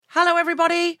Hello,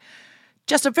 everybody.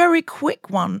 Just a very quick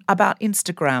one about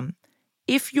Instagram.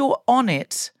 If you're on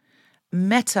it,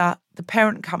 Meta, the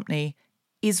parent company,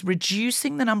 is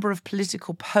reducing the number of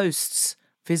political posts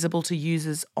visible to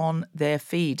users on their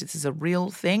feed. This is a real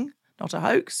thing, not a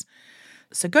hoax.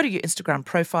 So go to your Instagram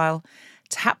profile,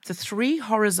 tap the 3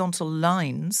 horizontal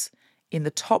lines in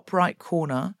the top right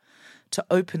corner to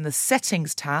open the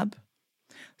Settings tab,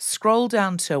 scroll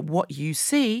down to What You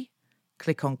See,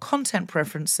 click on Content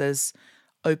Preferences,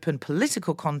 open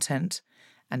Political Content,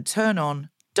 and turn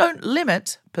on Don't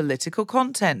Limit Political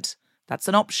Content. That's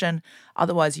an option.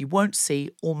 Otherwise, you won't see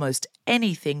almost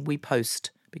anything we post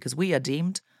because we are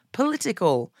deemed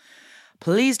political.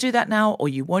 Please do that now, or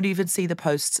you won't even see the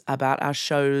posts about our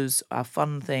shows, our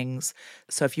fun things.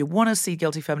 So if you want to see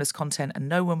Guilty Feminist content and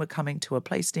know when we're coming to a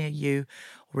place near you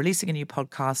or releasing a new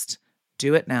podcast,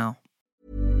 do it now.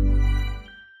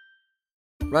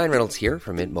 Ryan Reynolds here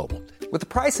from Mint Mobile. With the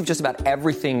price of just about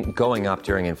everything going up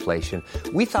during inflation,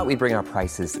 we thought we'd bring our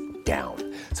prices down.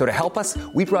 So to help us,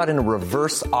 we brought in a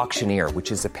reverse auctioneer, which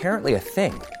is apparently a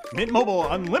thing. Mint Mobile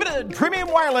Unlimited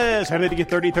Premium Wireless. How to get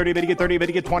 30, 30, bit to get 30, bit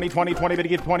to get 20, 20, 20, bit to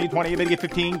get 20, 20, bit to get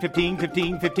 15, 15,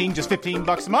 15, 15, just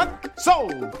 $15 a month?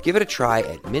 Sold! Give it a try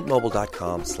at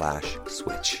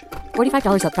mintmobile.com/switch.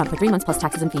 $45 up front for 3 months plus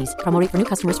taxes and fees. Promo rate for new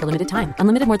customers for limited time.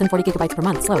 Unlimited more than 40 gigabytes per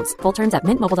month. Slows full terms at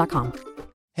mintmobile.com.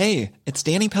 Hey, it's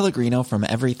Danny Pellegrino from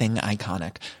Everything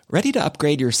Iconic. Ready to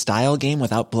upgrade your style game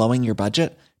without blowing your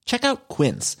budget? Check out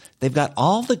Quince. They've got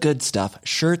all the good stuff,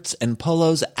 shirts and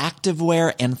polos,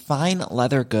 activewear, and fine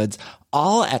leather goods,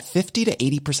 all at 50 to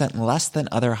 80% less than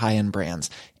other high-end brands.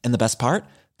 And the best part?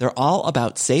 They're all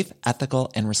about safe,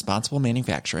 ethical, and responsible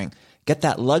manufacturing. Get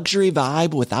that luxury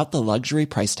vibe without the luxury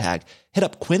price tag. Hit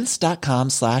up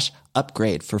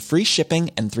quince.com/upgrade for free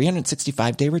shipping and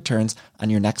 365-day returns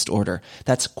on your next order.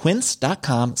 That's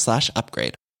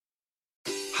quince.com/upgrade.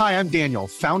 Hi, I'm Daniel,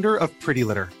 founder of Pretty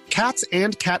Litter. Cats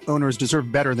and cat owners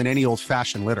deserve better than any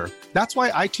old-fashioned litter. That's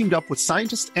why I teamed up with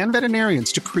scientists and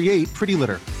veterinarians to create Pretty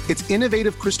Litter. Its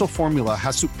innovative crystal formula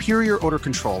has superior odor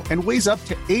control and weighs up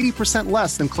to 80%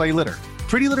 less than clay litter.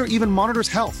 Pretty Litter even monitors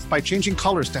health by changing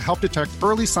colors to help detect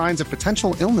early signs of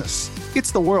potential illness.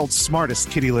 It's the world's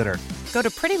smartest kitty litter. Go to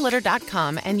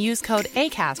prettylitter.com and use code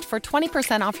ACAST for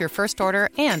 20% off your first order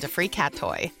and a free cat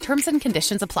toy. Terms and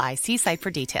conditions apply. See site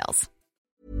for details.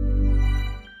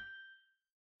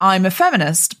 I'm a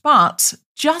feminist, but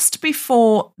just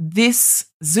before this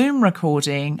Zoom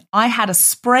recording, I had a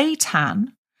spray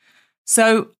tan.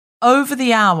 So over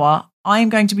the hour, I'm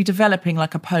going to be developing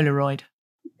like a Polaroid.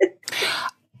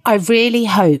 I really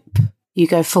hope you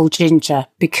go full ginger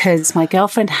because my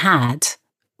girlfriend had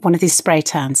one of these spray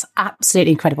tans.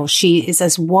 Absolutely incredible. She is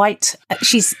as white.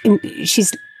 She's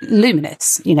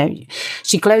luminous. You know,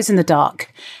 she glows in the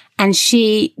dark. And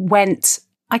she went,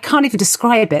 I can't even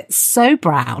describe it, so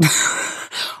brown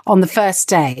on the first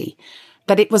day.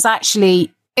 But it was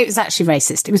actually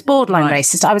racist. It was borderline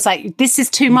racist. I was like, this is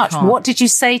too much. What did you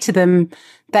say to them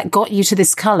that got you to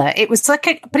this colour? It was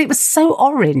but it was so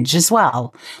orange as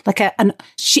well. We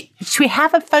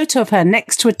have a photo of her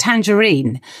next to a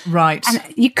tangerine. Right. And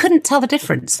you couldn't tell the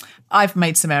difference. I've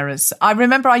made some errors. I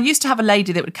remember I used to have a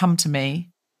lady that would come to me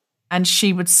and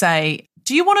she would say,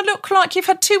 do you want to look like you've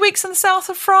had 2 weeks in the south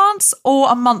of France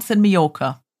or a month in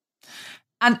Mallorca?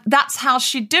 And that's how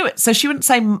she'd do it. So she wouldn't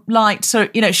say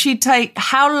she'd take,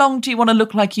 how long do you want to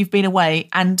look like you've been away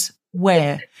and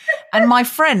where? And my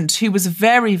friend, who was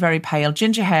very, very pale,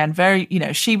 ginger hair and very,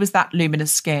 she was that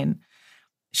luminous skin.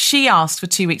 She asked for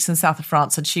 2 weeks in the south of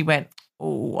France and she went,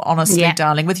 oh, honestly,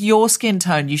 darling, with your skin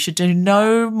tone, you should do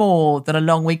no more than a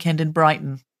long weekend in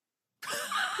Brighton.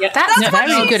 Yeah, that's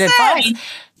very good advice.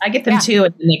 I get them too,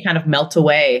 and they kind of melt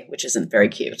away, which isn't very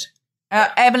cute.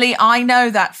 Emily, I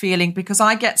know that feeling because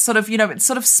I get sort of, it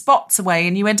sort of spots away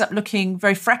and you end up looking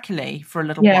very freckly for a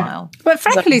little while. But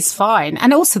freckly's fine.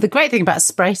 And also the great thing about a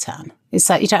spray tan is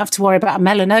that you don't have to worry about a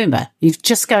melanoma. You're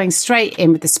just going straight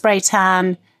in with the spray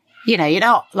tan. You're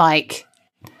not like...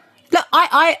 Look,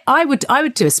 I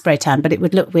would do a spray tan, but it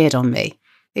would look weird on me.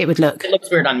 It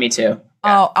looks weird on me too.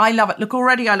 Oh, I love it. Look,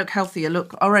 already I look healthier.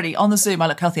 Look, already on the Zoom, I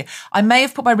look healthier. I may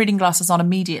have put my reading glasses on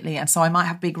immediately, and so I might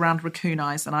have big round raccoon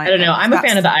eyes. And I don't know. I'm a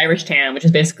fan of the Irish tan, which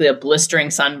is basically a blistering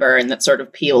sunburn that sort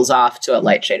of peels off to a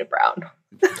light shade of brown.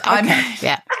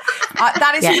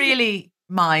 That is really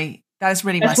my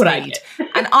speed.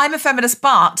 And I'm a feminist,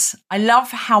 but I love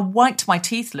how white my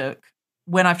teeth look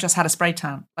when I've just had a spray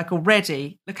tan. Like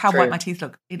already, look how white my teeth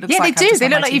look. It looks like they do. They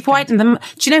look like you've whitened them.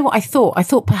 Do you know what I thought? I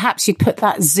thought perhaps you'd put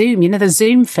that zoom, the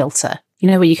zoom filter,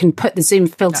 where you can put the zoom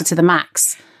filter to the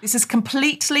max This is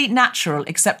completely natural,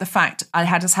 except the fact I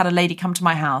had just had a lady come to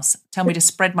my house, tell me to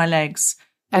spread my legs.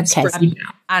 Okay.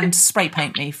 And spray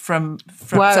paint me from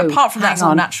Whoa, so apart from that, it's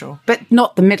all natural. But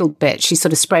not the middle bit. She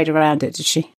sort of sprayed around it, did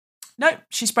she? No,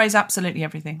 she sprays absolutely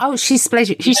everything. Oh, she sprays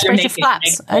your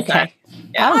flaps. Okay.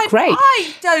 Yeah. Oh, great.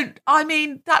 I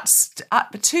mean, that's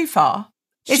too far.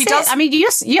 She does. I mean, you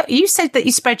said that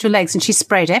you sprayed your legs and she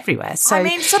sprayed everywhere. So I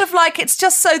mean, sort of like it's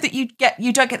just so that you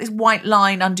don't get this white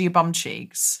line under your bum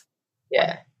cheeks.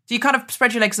 Yeah. So you kind of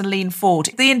spread your legs and lean forward.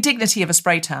 The indignity of a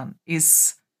spray tan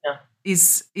is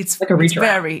like a reach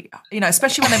around. Very,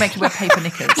 especially when they make you wear paper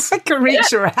knickers. like a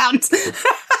reach around.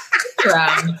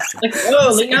 Like, whoa,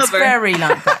 lean it's over. very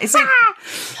like that.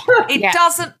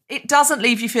 It doesn't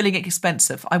leave you feeling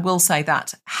expensive. I will say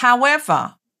that.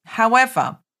 However,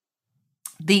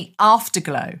 the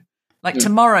afterglow, like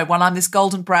tomorrow when I'm this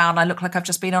golden brown, I look like I've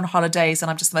just been on holidays and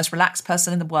I'm just the most relaxed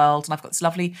person in the world. And I've got this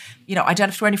lovely, I don't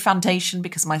have to wear any foundation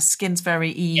because my skin's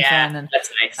very even. Yeah, that's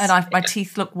nice. And my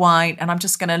teeth look white and I'm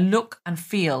just going to look and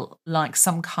feel like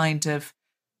some kind of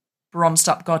bronzed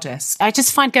up goddess. I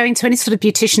just find going to any sort of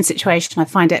beautician situation, I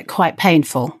find it quite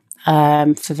painful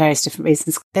for various different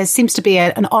reasons. There seems to be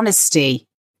an honesty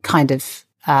kind of,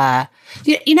 when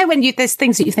there's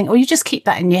things that you think, you just keep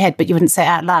that in your head, but you wouldn't say it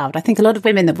out loud. I think a lot of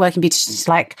women that work in beauticians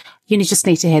are like, you just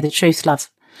need to hear the truth, love.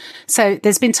 So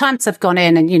there's been times I've gone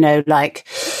in and, I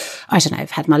don't know,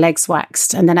 I've had my legs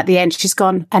waxed. And then at the end, she's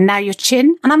gone, and now your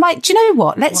chin. And I'm like, do you know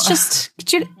what?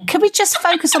 Can we just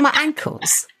focus on my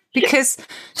ankles? Because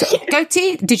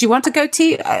goatee, did you want a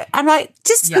goatee? I'm like,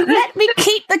 let me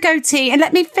keep the goatee and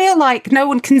let me feel like no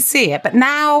one can see it. But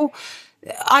now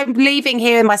I'm leaving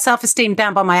here and my self-esteem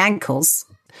down by my ankles.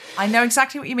 I know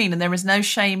exactly what you mean. And there is no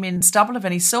shame in stubble of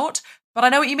any sort. But I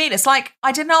know what you mean. It's like,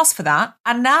 I didn't ask for that.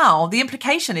 And now the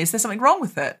implication is there's something wrong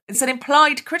with it. It's an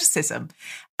implied criticism.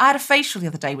 I had a facial the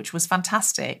other day, which was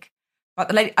fantastic. But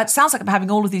the lady, it sounds like I'm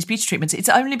having all of these beauty treatments. It's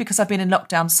only because I've been in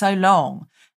lockdown so long.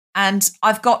 And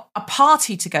I've got a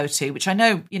party to go to, which I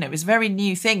know, is a very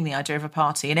new thing, the idea of a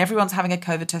party. And everyone's having a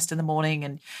COVID test in the morning.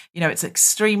 And,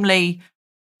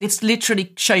 it's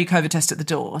literally show you COVID test at the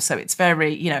door. So it's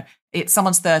very, it's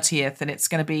someone's 30th and it's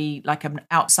going to be like an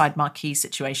outside marquee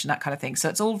situation, that kind of thing. So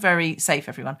it's all very safe,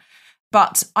 everyone.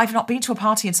 But I've not been to a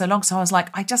party in so long. So I was like,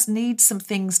 I just need some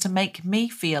things to make me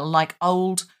feel like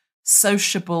old,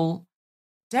 sociable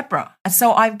Deborah. And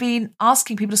so I've been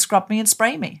asking people to scrub me and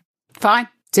spray me. Fine.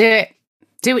 Do it.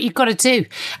 Do what you've got to do.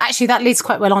 Actually, that leads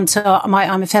quite well on to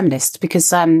I'm a feminist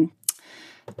because I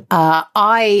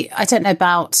don't know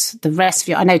about the rest of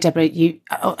you. I know, Deborah, you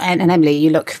and Emily,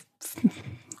 you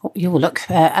all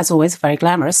look, as always, very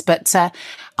glamorous. But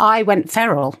I went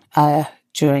feral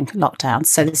during lockdown.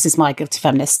 So this is my guilty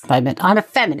feminist moment. I'm a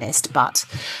feminist, but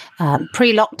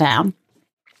pre-lockdown,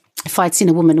 if I'd seen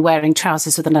a woman wearing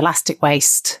trousers with an elastic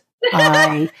waist,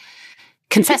 I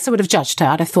confess I would have judged her.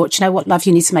 I'd have thought, you know what, love,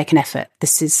 you need to make an effort.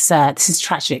 This is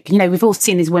tragic. We've all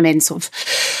seen these women sort of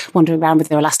wandering around with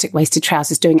their elastic waisted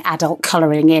trousers doing adult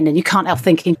colouring in, and you can't help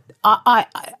thinking, I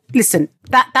listen,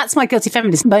 that's my guilty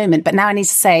feminist moment. But now I need to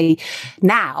say,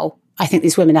 now I think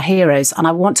these women are heroes. And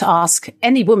I want to ask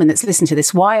any woman that's listening to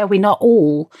this, why are we not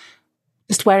all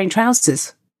just wearing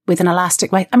trousers with an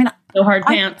elastic waist? I mean, no hard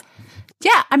pants.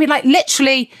 Yeah. I mean, like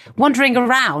literally wandering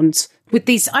around with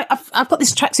these, I've got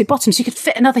these tracksuit bottoms. You could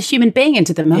fit another human being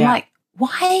into them. I'm like,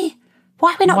 why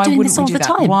are we not doing this all the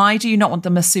time? Why do you not want the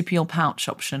marsupial pouch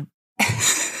option?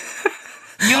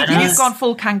 You've gone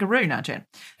full kangaroo now, Jen.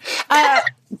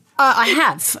 I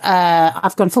have.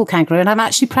 I've gone full kangaroo, and I'm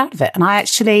actually proud of it. And I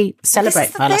actually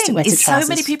celebrate my elastic waisted trousers. So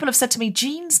many people have said to me,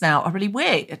 jeans now are really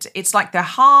weird. It's like they're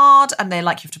hard, and they're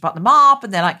like you have to button them up,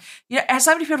 and they're like,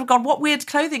 so many people have gone, what weird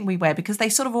clothing we wear, because they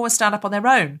sort of always stand up on their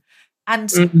own. And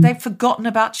they've forgotten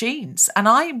about jeans. And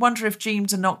I wonder if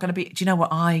jeans are not going to be... Do you know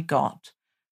what I got?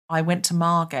 I went to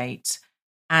Margate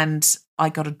and I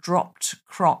got a dropped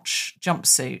crotch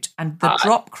jumpsuit. And the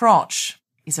drop crotch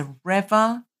is a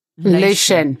revelation.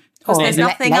 There's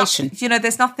nothing up,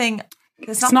 there's nothing...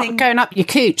 It's not going up your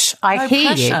cooch. I hear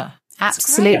pressure. You.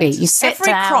 Absolutely. You sit every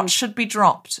down. crotch should be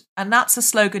dropped. And that's a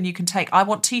slogan you can take. I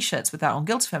want T-shirts with that on.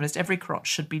 Guilty Feminist, every crotch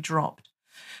should be dropped.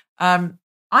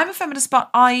 I'm a feminist, but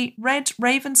I read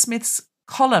Raven Smith's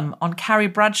column on Carrie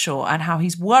Bradshaw and how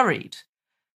he's worried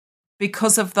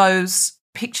because of those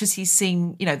pictures he's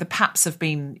seen. The Paps have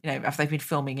been, after they've been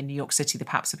filming in New York City, the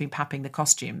Paps have been papping the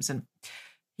costumes. And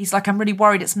he's like, I'm really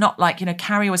worried. It's not like,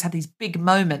 Carrie always had these big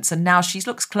moments and now she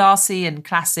looks classy and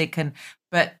classic.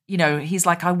 But he's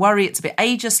like, I worry it's a bit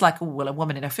ageist, like, a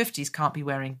woman in her 50s can't be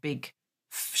wearing big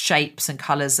shapes and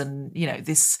colours. And,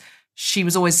 she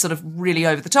was always sort of really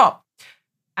over the top.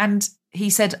 And he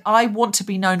said, I want to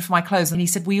be known for my clothes. And he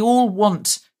said, we all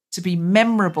want to be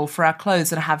memorable for our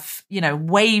clothes and have,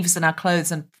 waves in our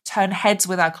clothes and turn heads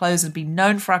with our clothes and be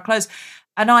known for our clothes.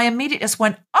 And I immediately just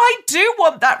went, I do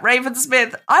want that, Raven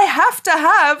Smith. I have to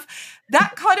have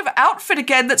that kind of outfit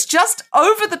again that's just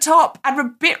over the top and a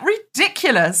bit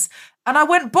ridiculous. And I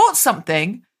went and bought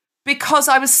something because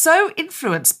I was so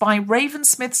influenced by Raven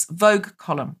Smith's Vogue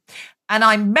column. And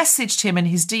I messaged him in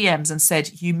his DMs and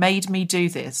said, you made me do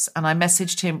this. And I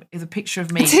messaged him with a picture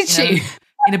of me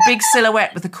in a big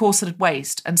silhouette with a corseted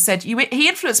waist and said, he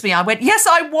influenced me. I went, yes,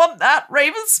 I want that,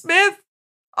 Raven Smith.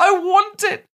 I want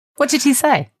it. What did he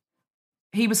say?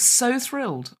 He was so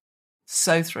thrilled.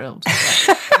 So thrilled.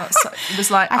 It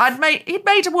was like, he'd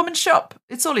made a woman shop.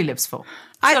 It's all he lives for.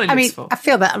 I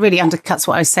feel that really undercuts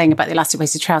what I was saying about the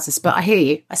elastic-waisted trousers, but I hear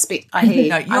you. I hear you.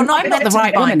 No, I'm not the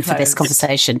right woman for this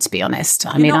conversation, to be honest.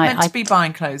 You're not meant to be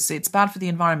buying clothes. It's bad for the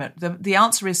environment. The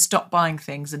answer is stop buying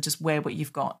things and just wear what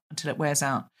you've got until it wears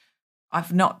out. I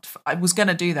was going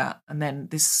to do that, and then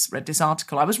read this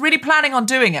article. I was really planning on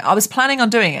doing it.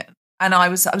 And I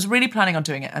was really planning on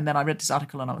doing it, and then I read this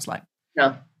article, and I was like,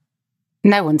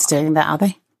 no one's doing that, are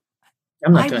they?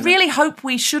 I really hope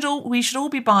we should all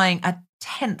be buying a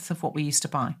 10th of what we used to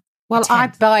buy. Well, I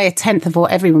buy a 10th of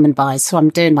what every woman buys, so I'm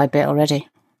doing my bit already.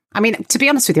 I mean, to be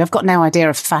honest with you, I've got no idea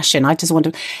of fashion. I just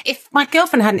wonder, if my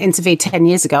girlfriend hadn't intervened 10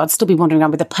 years ago, I'd still be wandering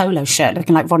around with a polo shirt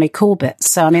looking like Ronnie Corbett.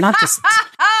 So, I mean,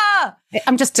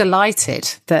 I'm just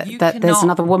delighted that there's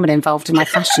another woman involved in my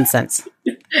fashion sense.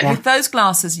 Yeah. With those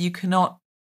glasses, you cannot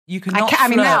flirt.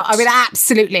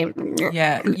 Absolutely.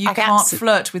 Yeah, you can't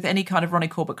flirt with any kind of Ronnie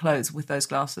Corbett clothes with those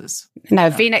glasses. No,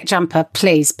 V-neck jumper,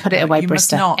 please put it away,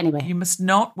 Brister. Anyway, you must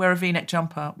not wear a V-neck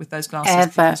jumper with those glasses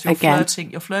because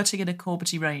you're flirting in a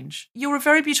Corbetty range. You're a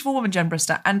very beautiful woman, Jen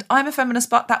Brister, and I'm a feminist,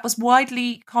 but that was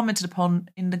widely commented upon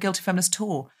in the Guilty Feminist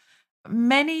tour.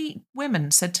 Many women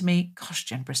said to me, gosh,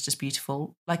 Jen Brister's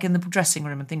beautiful, like in the dressing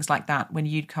room and things like that, when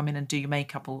you'd come in and do your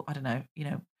makeup or, I don't know,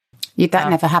 that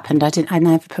never happened. I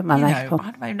never put my makeup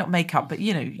on. Maybe not makeup, but,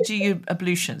 do your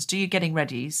ablutions, do your getting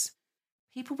readies.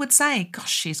 People would say,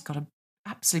 gosh, she's got an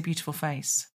absolutely beautiful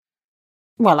face.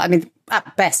 Well, I mean,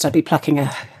 at best, I'd be plucking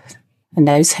a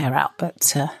nose hair out,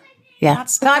 but... yeah.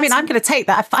 I'm going to take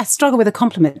that. I struggle with a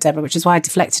compliment, Deborah, which is why I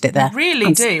deflected it there. You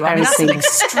really do. I mean, that's an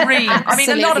extreme. I mean,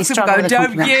 a lot of people go,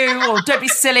 don't you? Or don't be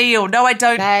silly. Or no, I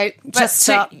don't. No, just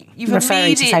stop. You've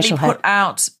immediately put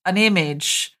out an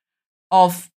image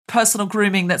of personal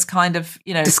grooming that's kind of,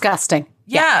 disgusting.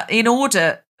 Yeah, in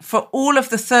order for all of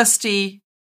the thirsty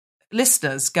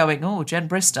listeners going, oh, Jen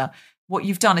Brister, what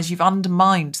you've done is you've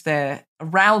undermined their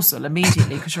arousal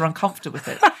immediately because you're uncomfortable with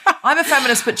it. I'm a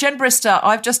feminist, but Jen Brister,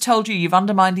 I've just told you've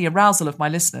undermined the arousal of my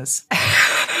listeners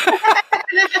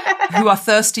who are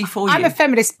thirsty for you. I'm a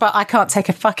feminist, but I can't take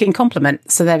a fucking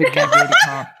compliment. So there we go. Really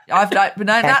can't.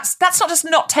 That's not just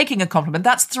not taking a compliment.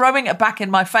 That's throwing it back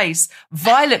in my face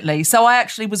violently. So I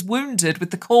actually was wounded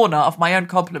with the corner of my own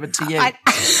compliment to you.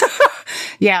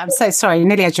 Yeah, I'm so sorry. You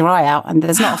nearly had your eye out, and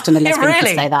there's not often a lesbian who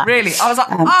can say that. Really, I was like,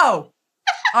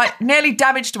 I nearly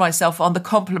damaged myself on the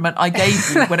compliment I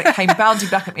gave you when it came bounding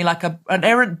back at me like an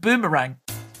errant boomerang.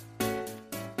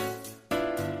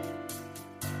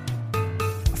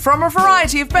 From a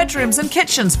variety of bedrooms and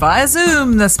kitchens via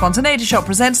Zoom, the Spontaneity Shop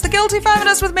presents The Guilty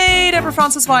Feminist with me, Deborah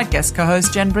Francis White, guest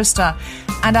co-host Jen Brister,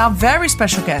 and our very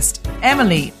special guest,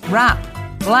 Emily Rapp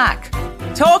Black,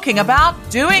 talking about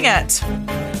doing it.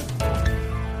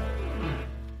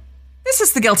 This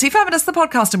is The Guilty Feminist, the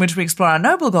podcast in which we explore our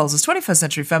noble goals as 21st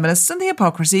century feminists and the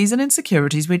hypocrisies and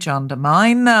insecurities which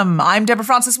undermine them. I'm Deborah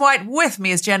Francis White. With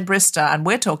me is Jen Brister, and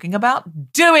we're talking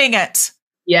about doing it.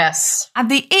 Yes. And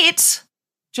the it,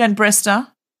 Jen Brister,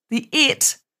 the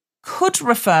it could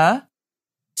refer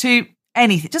to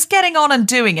anything, just getting on and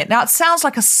doing it. Now, it sounds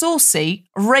like a saucy,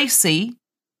 racy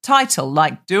title,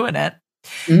 like doing it.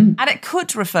 And it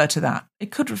could refer to that.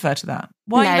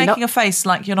 Why are you making a face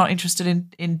like you're not interested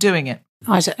in doing it?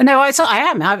 I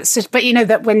am. But you know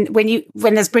that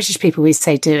when there's British people who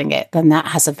say doing it, then that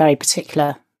has a very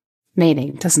particular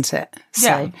meaning, doesn't it?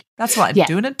 Yeah, that's right. Yeah.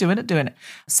 Doing it.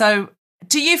 So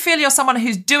do you feel you're someone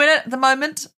who's doing it at the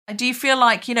moment? Do you feel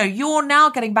like, you're now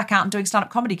getting back out and doing stand-up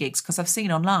comedy gigs? Because I've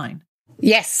seen online.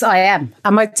 Yes, I am.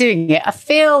 Am I doing it? I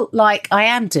feel like I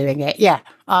am doing it. Yeah,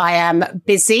 I am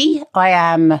busy. I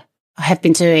have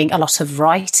been doing a lot of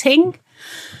writing,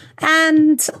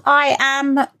 and I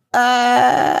am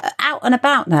out and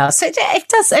about now. So it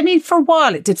does. I mean, for a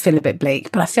while it did feel a bit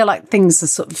bleak, but I feel like things are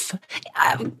sort of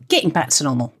getting back to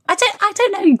normal. I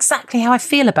don't know exactly how I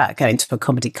feel about going to a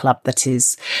comedy club that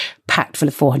is packed full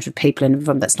of 400 people in a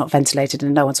room that's not ventilated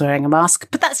and no one's wearing a mask.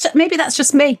 But maybe that's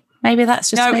just me. Maybe that's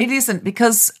just No, me. it isn't,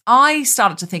 because I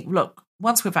started to think, look,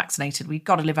 once we're vaccinated, we've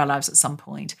got to live our lives at some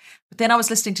point. But then I was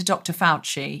listening to Dr.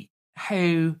 Fauci,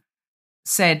 who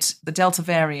said the Delta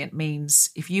variant means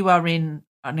if you are in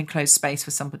an enclosed space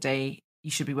with somebody,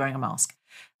 you should be wearing a mask,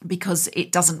 because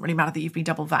it doesn't really matter that you've been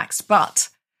double vaxxed. But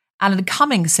Alan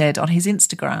Cummings said on his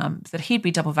Instagram that he'd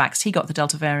been double vaxxed. He got the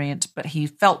Delta variant, but he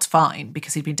felt fine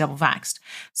because he'd been double vaxxed.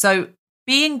 So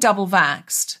being double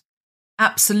vaxxed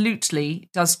absolutely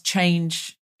does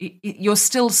change. You're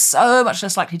still so much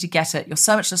less likely to get it. You're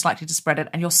so much less likely to spread it,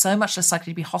 and you're so much less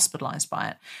likely to be hospitalised by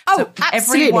it. Oh, so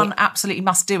absolutely. Everyone absolutely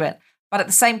must do it. But at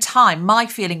the same time, my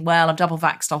feeling, well, I'm double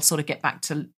vaxxed, I'll sort of get back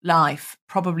to life,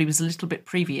 probably was a little bit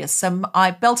previous. So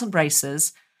I belt and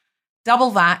braces, double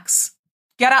vax,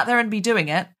 get out there and be doing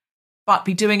it, but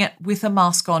be doing it with a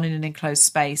mask on in an enclosed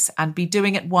space, and be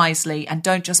doing it wisely, and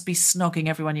don't just be snogging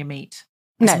everyone you meet.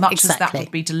 As much as that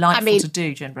would be delightful to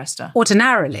do, Jen Brister.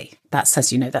 Ordinarily, that's,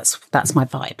 as you know, that's my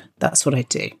vibe. That's what I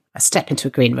do. I step into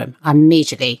a green room, I'm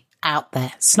immediately out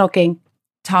there, snogging.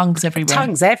 Tongues everywhere.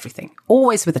 Tongues, everything.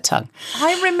 Always with a tongue.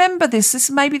 I remember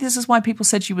this. Maybe this is why people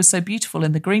said you were so beautiful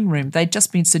in the green room. They'd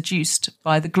just been seduced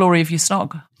by the glory of your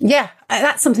snog. Yeah,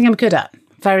 that's something I'm good at.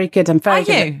 Very good. I'm very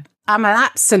good. Are you? I'm an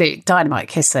absolute dynamite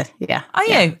kisser. Yeah. Are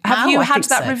you? Have you had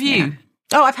that review? Yeah.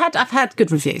 Oh, I've had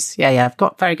good reviews. Yeah. I've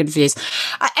got very good reviews.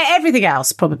 Everything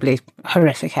else probably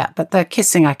horrific at, but the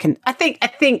kissing I think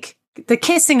the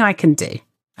kissing I can do.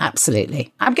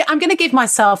 Absolutely. I'm going to give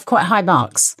myself quite high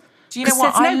marks. Do you know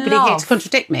what there's nobody here to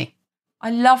contradict me.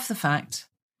 I love the fact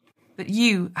that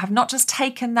you have not just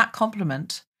taken that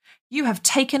compliment, you have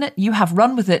taken it, you have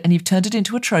run with it, and you've turned it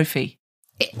into a trophy.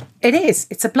 It is.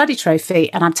 It's a bloody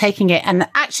trophy, and I'm taking it. And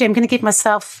actually, I'm going to give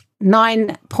myself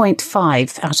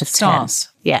 9.5 out of 10. Stars.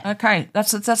 Yeah. Okay.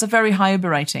 That's a very high Uber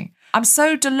rating. I'm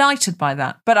so delighted by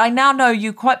that. But I now know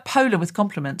you're quite polar with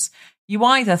compliments. You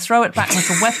either throw it back like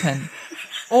a weapon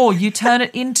or you turn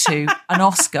it into an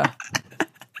Oscar.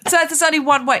 So there's only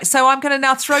one way. So I'm going to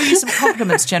now throw you some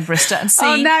compliments, Jen Brister, and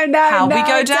see how we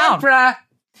go down. Deborah.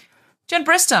 Jen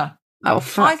Brister. Oh,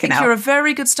 fucking I think hell. you're a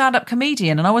very good stand-up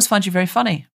comedian, and I always find you very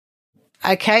funny.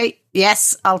 Okay,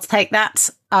 yes, I'll take that.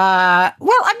 Yeah, but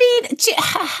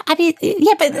hey, you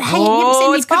haven't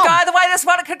seen me It could go either way. This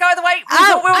one, it could go either way. We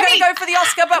thought we were going to go for the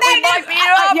Oscar, but we might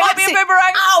be a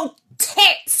boomerang. Oh,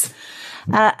 tits!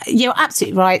 You're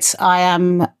absolutely right. I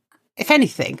am, if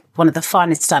anything, one of the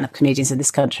finest stand-up comedians in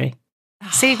this country.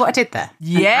 See what I did there?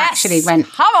 Yes. Actually went.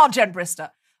 Come on, Jen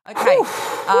Brister. Okay,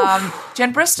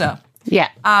 Jen Brister. Yeah.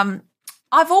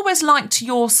 I've always liked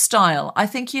your style. I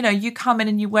think, you come in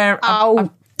and you wear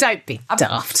don't be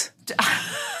daft.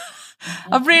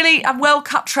 A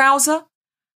well-cut trouser.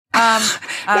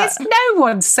 There's no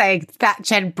one saying that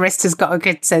Jen Brister's got a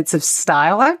good sense of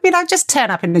style. I mean, I just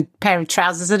turn up in a pair of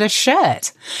trousers and a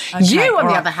shirt. Okay, you, on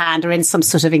the other hand, are in some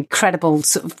sort of incredible,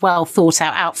 sort of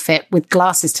well-thought-out outfit with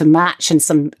glasses to match, and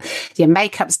your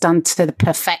makeup's done to the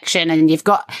perfection, and you've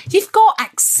got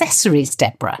accessories,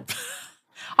 Deborah.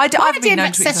 I've been idea of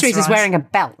known to accessories is accessorize. wearing a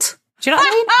belt. Do you know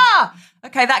what I mean?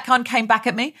 Okay, that kind came back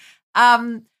at me.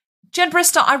 Jen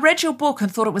Brister, I read your book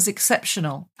and thought it was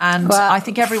exceptional, and I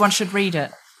think everyone should read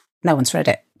it. No one's read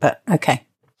it, but okay.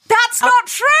 That's not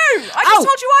true. I just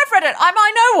told you I've read it. I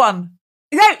might know one.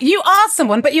 No, you are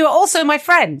someone, but you are also my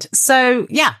friend. So,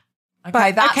 yeah.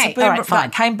 Okay, that's a boom. All right, fine.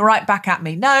 That came right back at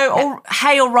me. No,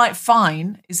 Yeah. all right,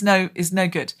 fine is no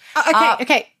good.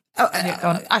 Okay. Go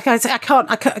on. I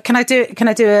can't. Can I do a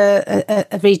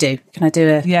redo? Can I do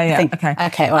a thing?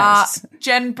 Okay. All right.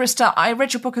 Jen Brister, I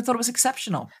read your book and thought it was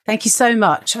exceptional. Thank you so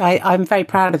much. I'm very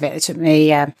proud of it. It took me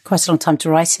quite a long time to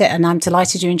write it, and I'm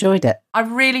delighted you enjoyed it. I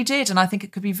really did, and I think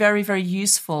it could be very, very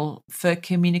useful for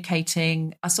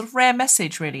communicating a sort of rare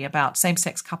message, really, about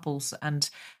same-sex couples and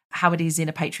how it is in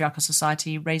a patriarchal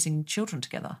society raising children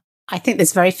together. I think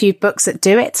there's very few books that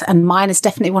do it, and mine is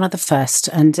definitely one of the first.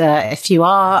 And if you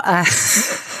are...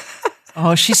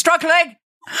 Oh, she's struggling!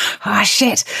 Oh,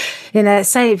 shit.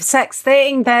 Same-sex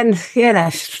thing, then,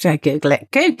 Google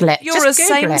it. Google it. You're a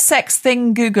same-sex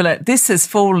thing, Google it. This has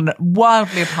fallen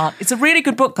wildly apart. It's a really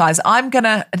good book, guys.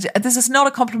 This is not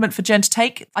a compliment for Jen to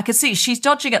take. I can see she's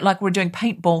dodging it like we're doing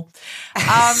paintball.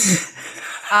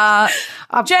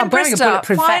 Jen Brister,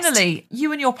 finally,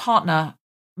 you and your partner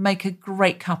make a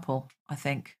great couple, I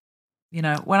think.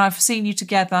 When I've seen you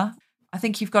together, I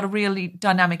think you've got a really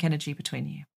dynamic energy between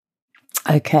you.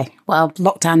 Okay. Well,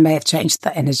 lockdown may have changed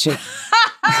that energy.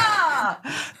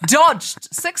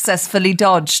 Successfully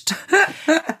dodged.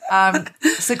 Jen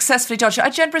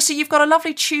Brister, you've got a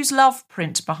lovely Choose Love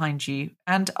print behind you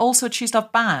and also a Choose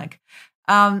Love bag.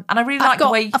 And I really like the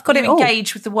way I've got you it all.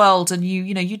 engage with the world, and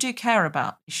you do care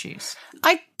about issues.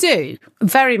 I do.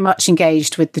 Very much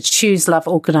engaged with the Choose Love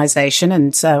organisation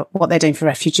and what they're doing for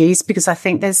refugees, because I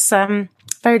think there's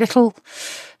very little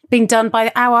being done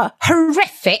by our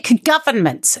horrific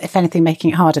government, if anything,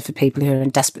 making it harder for people who are in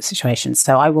desperate situations.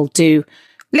 So I will do,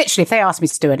 literally, if they ask me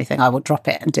to do anything, I will drop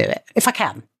it and do it, if I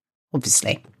can,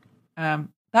 obviously.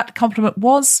 That compliment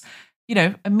was,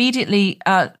 immediately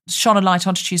shone a light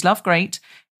onto Choose Love, great.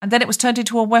 And then it was turned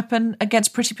into a weapon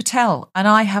against Priti Patel. And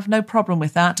I have no problem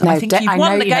with that. No, I think you've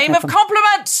won the game of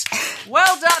compliments.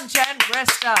 Well done, Jen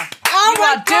Brister. Oh, you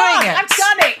are doing it. I've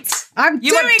done it.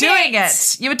 You were doing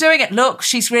it. You were doing it. Look,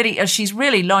 she's really,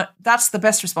 that's the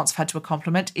best response I've had to a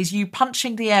compliment, is you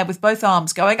punching the air with both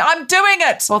arms going, I'm doing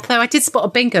it. Although I did spot a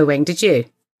bingo wing, did you?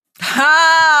 See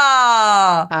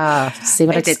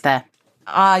what I did there?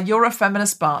 You're a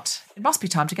feminist, but it must be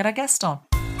time to get our guest on.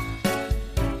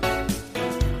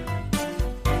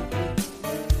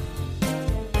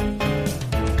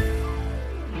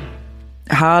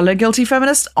 Hello, Guilty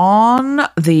Feminist. On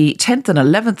the 10th and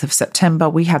 11th of September,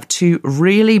 we have two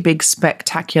really big,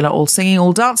 spectacular, all singing,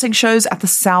 all dancing shows at the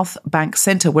South Bank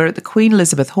Centre. We're at the Queen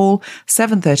Elizabeth Hall,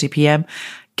 7:30 p.m.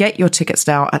 Get your tickets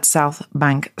now at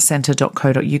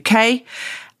southbankcentre.co.uk,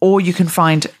 or you can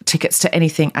find tickets to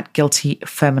anything at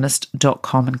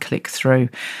guiltyfeminist.com and click through.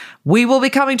 We will be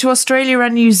coming to Australia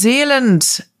and New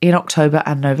Zealand in October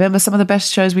and November. Some of the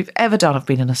best shows we've ever done have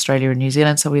been in Australia and New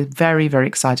Zealand, so we're very, very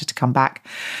excited to come back.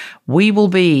 We will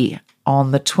be on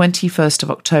the 21st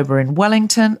of October in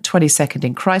Wellington, 22nd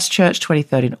in Christchurch,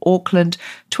 23rd in Auckland,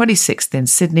 26th in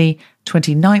Sydney,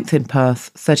 29th in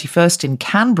Perth, 31st in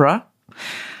Canberra,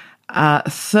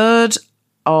 3rd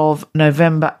of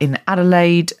November in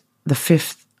Adelaide, the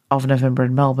 5th of November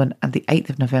in Melbourne, and the 8th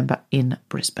of November in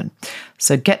Brisbane.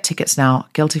 So get tickets now,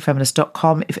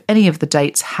 guiltyfeminist.com. If any of the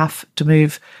dates have to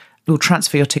move, we'll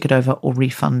transfer your ticket over or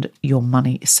refund your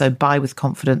money. So buy with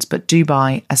confidence, but do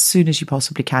buy as soon as you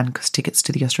possibly can, because tickets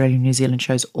to the Australia and New Zealand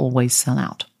shows always sell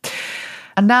out.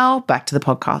 And now back to the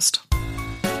podcast.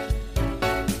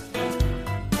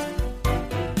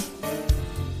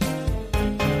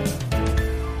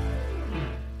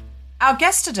 Our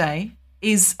guest today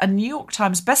is a New York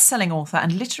Times bestselling author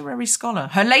and literary scholar.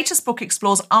 Her latest book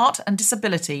explores art and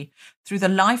disability through the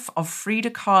life of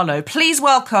Frida Kahlo. Please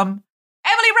welcome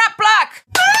Emily Rapp Black.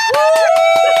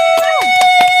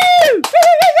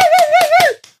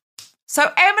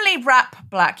 So Emily Rapp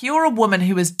Black, you're a woman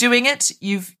who is doing it.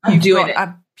 You've got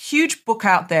a huge book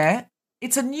out there.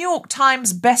 It's a New York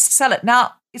Times bestseller.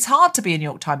 Now, it's hard to be a New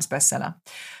York Times bestseller.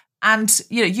 And,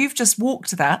 you've just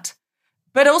walked that.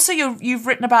 But also you've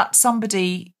written about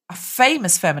somebody, a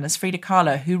famous feminist, Frida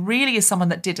Kahlo, who really is someone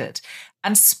that did it.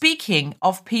 And speaking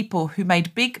of people who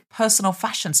made big personal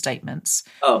fashion statements,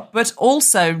 but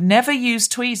also never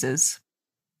used tweezers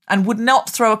and would not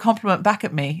throw a compliment back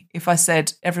at me if I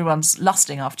said everyone's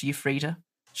lusting after you, Frida.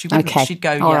 She wouldn't. Okay. She'd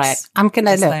go, yes. All right. I'm going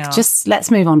to look. Just let's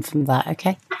move on from that,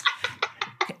 okay?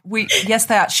 Yes,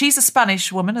 they are. She's a Spanish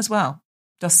woman as well.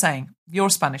 Just saying. You're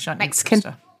Spanish, aren't you? Mexican.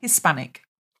 Sister? Hispanic.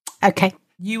 Okay.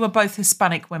 You are both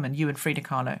Hispanic women, you and Frida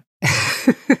Kahlo.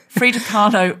 Frida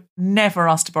Kahlo never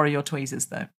asked to borrow your tweezers,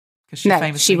 though, because she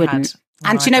famously she wouldn't.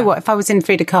 had. And you know what? If I was in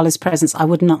Frida Kahlo's presence,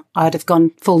 I'd have gone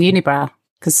full unibrow.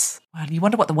 Well, you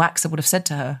wonder what the waxer would have said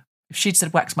to her if she'd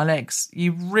said, "Wax my legs."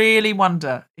 You really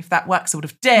wonder if that waxer would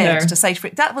have dared to say to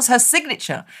Frida. That was her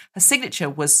signature. Her signature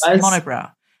was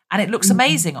monobrow, and it looks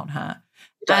amazing on her.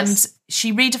 And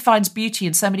she redefines beauty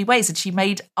in so many ways. And she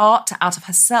made art out of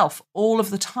herself all of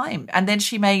the time. And then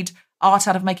she made art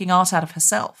out of making art out of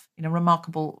herself in a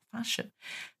remarkable fashion.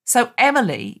 So,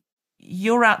 Emily,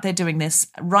 you're out there doing this,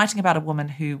 writing about a woman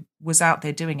who was out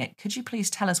there doing it. Could you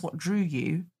please tell us what drew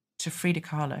you to Frida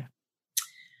Kahlo?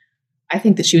 I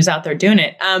think that she was out there doing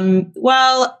it.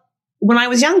 Well, when I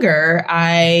was younger,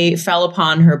 I fell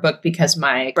upon her book because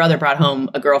my brother brought home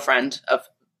a girlfriend of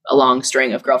a long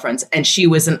string of girlfriends, and she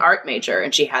was an art major,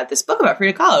 and she had this book about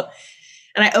Frida Kahlo.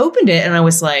 And I opened it and I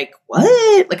was like,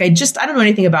 what? Like, I don't know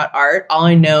anything about art. All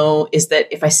I know is that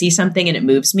if I see something and it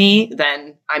moves me,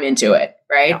 then I'm into it.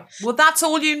 Right. Yeah. Well, that's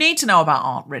all you need to know about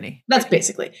art, really. That's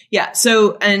basically. Yeah.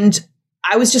 So, and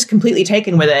I was just completely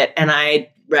taken with it. And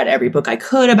I read every book I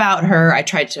could about her. I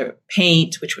tried to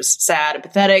paint, which was sad and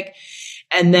pathetic.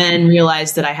 And then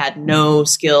realized that I had no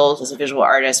skills as a visual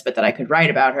artist, but that I could write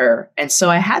about her. And so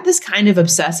I had this kind of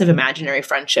obsessive imaginary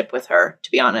friendship with her,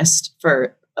 to be honest,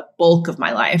 for a bulk of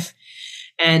my life,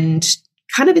 and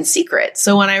kind of in secret.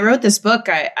 So when I wrote this book,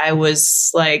 I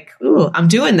was like, ooh, I'm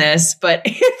doing this, but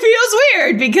it feels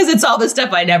weird because it's all the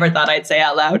stuff I never thought I'd say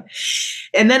out loud.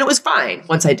 And then it was fine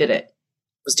once I did it.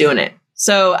 was doing it.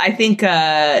 So I think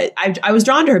I was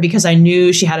drawn to her because I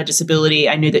knew she had a disability.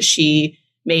 I knew that she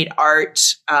made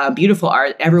art, beautiful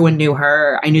art. Everyone knew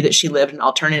her. I knew that she lived an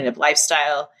alternative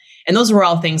lifestyle. And those were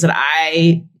all things that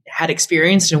I had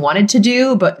experienced and wanted to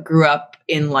do, but grew up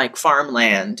in like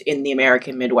farmland in the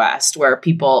American Midwest, where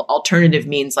people alternative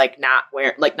means like not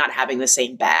having the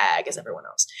same bag as everyone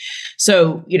else.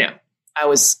 So, I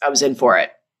was in for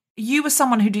it. You were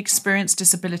someone who'd experienced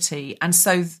disability, and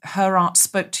so her art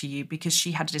spoke to you because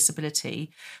she had a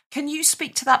disability. Can you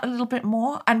speak to that a little bit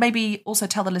more, and maybe also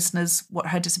tell the listeners what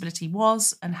her disability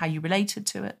was and how you related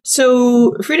to it?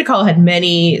 So Frida Kahlo had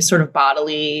many sort of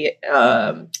bodily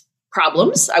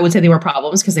problems. I would say they were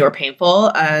problems because they were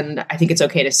painful, and I think it's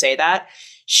okay to say that.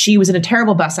 She was in a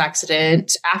terrible bus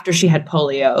accident after she had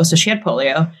polio. So she had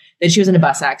polio, then she was in a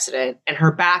bus accident, and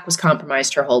her back was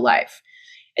compromised her whole life.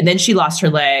 And then she lost her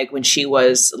leg when she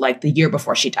was like the year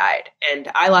before she died. And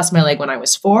I lost my leg when I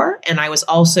was 4. And I was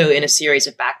also in a series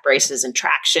of back braces and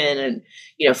traction and,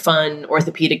 fun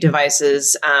orthopedic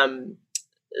devices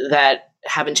that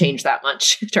haven't changed that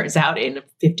much, it turns out, in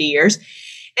 50 years.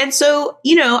 And so,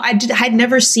 I'd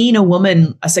never seen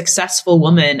a successful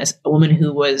woman, a woman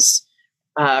who was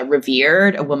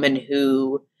revered, a woman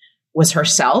who was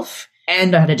herself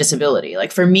and had a disability.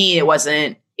 Like for me, it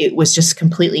was just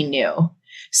completely new.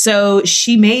 So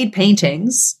she made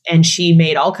paintings and she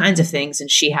made all kinds of things and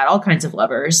she had all kinds of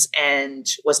lovers and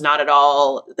was not at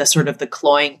all the sort of the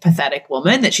cloying, pathetic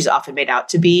woman that she's often made out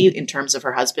to be in terms of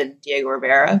her husband, Diego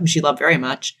Rivera, who she loved very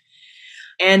much.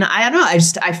 And I don't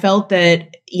know, I felt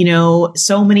that,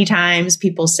 so many times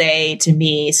people say to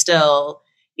me still,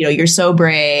 you're so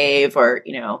brave, or,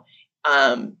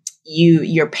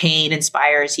 your pain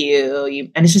inspires you.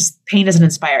 And it's just, pain doesn't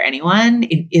inspire anyone.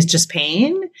 It is just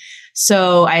pain.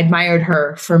 So I admired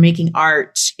her for making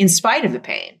art in spite of the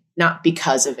pain, not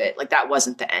because of it. Like that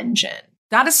wasn't the engine.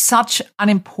 That is such an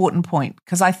important point,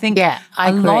 because I think I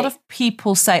agree. lot of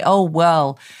people say, oh,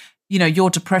 well, your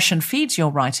depression feeds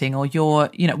your writing, or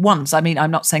ones. I mean,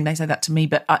 I'm not saying they say that to me,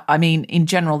 but I mean, in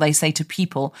general, they say to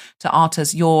people, to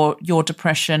artists, your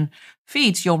depression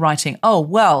feeds your writing. Oh,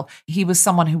 well, he was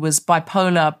someone who was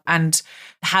bipolar and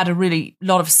had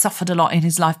suffered a lot in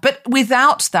his life. But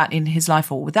without that in his life,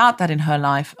 or without that in her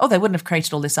life, they wouldn't have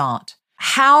created all this art.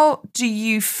 How do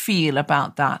you feel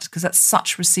about that? Because that's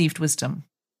such received wisdom.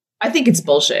 I think it's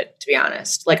bullshit, to be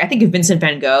honest. Like, I think if Vincent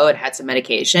van Gogh had had some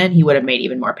medication, he would have made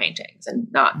even more paintings and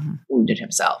not wounded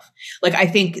himself. Like, I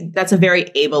think that's a very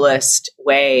ableist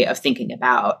way of thinking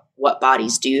about what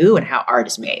bodies do and how art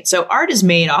is made. So art is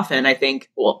made often, I think,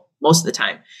 most of the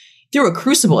time, through a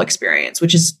crucible experience,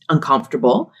 which is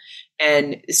uncomfortable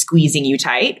and squeezing you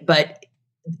tight, but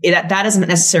that isn't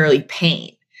necessarily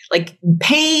pain. Like,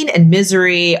 pain and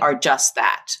misery are just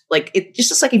that. Like, it's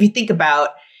just like if you think about,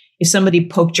 if somebody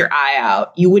poked your eye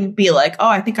out, you wouldn't be like, oh,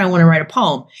 I think I want to write a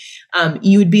poem.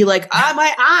 You would be like,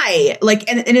 my eye.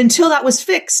 Like, and until that was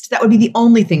fixed, that would be the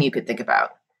only thing you could think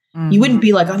about. Mm-hmm. You wouldn't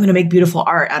be like, I'm going to make beautiful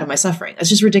art out of my suffering. That's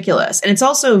just ridiculous. And it's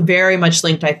also very much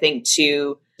linked, I think,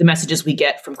 to the messages we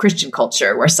get from Christian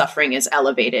culture, where suffering is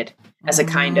elevated as a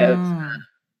kind of...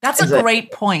 That's a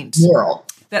great point. Moral.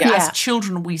 That as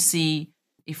children, we see,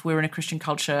 if we're in a Christian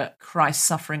culture, Christ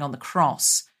suffering on the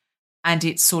cross, and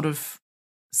it's sort of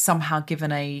somehow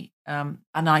given an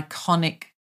iconic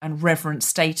and reverent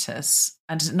status,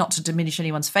 and not to diminish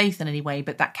anyone's faith in any way,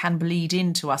 but that can bleed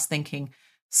into us thinking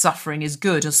suffering is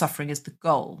good or suffering is the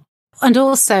goal. And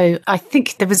also, I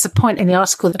think there was a point in the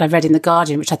article that I read in The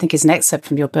Guardian, which I think is an excerpt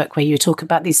from your book, where you talk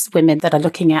about these women that are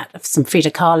looking at some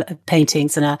Frida Kahlo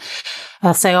paintings, and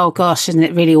they'll say, oh gosh, isn't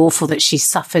it really awful that she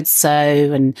suffered so,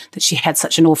 and that she had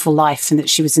such an awful life, and that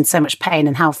she was in so much pain,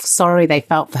 and how sorry they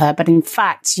felt for her. But in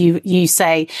fact, you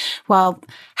say, well,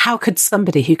 how could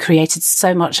somebody who created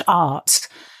so much art,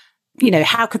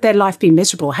 how could their life be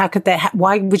miserable?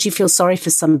 Why would you feel sorry for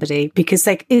somebody? Because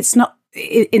it's not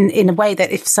in a way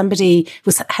that if somebody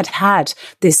had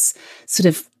this sort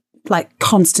of like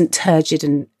constant turgid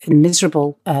and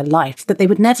miserable life, that they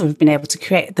would never have been able to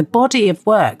create the body of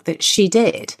work that she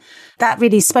did. That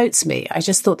really spoke to me. I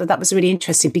just thought that was really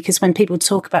interesting, because when people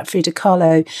talk about Frida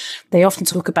Kahlo, they often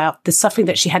talk about the suffering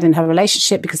that she had in her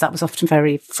relationship, because that was often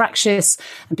very fractious,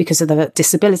 and because of the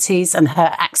disabilities and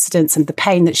her accidents and the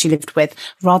pain that she lived with,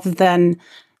 rather than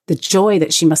the joy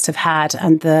that she must have had,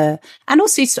 and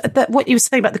also what you were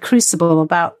saying about the crucible,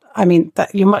 that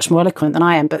you're much more eloquent than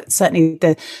I am, but certainly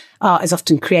the art is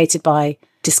often created by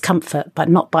discomfort, but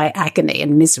not by agony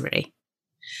and misery.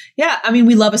 Yeah,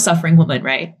 we love a suffering woman,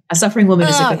 right? A suffering woman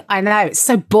is I know, it's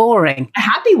so boring. A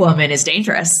happy woman is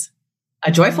dangerous.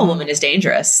 A joyful woman is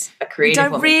dangerous. A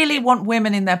creative woman. You don't really want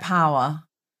women in their power.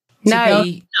 No.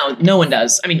 No one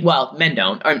does. I mean, well, men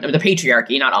don't. Or the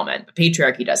patriarchy, not all men, but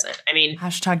patriarchy doesn't. I mean,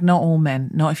 hashtag not all men.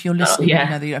 Not if you're listening. yeah. You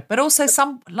know that you don't. But also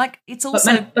some, like, it's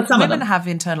also but some women have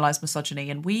internalized misogyny,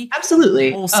 and we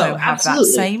absolutely also have that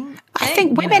same. I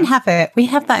think women have it. We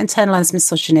have that internalized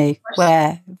misogyny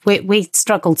where we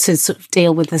struggle to sort of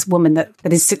deal with this woman that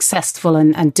is successful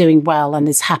and doing well and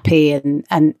is happy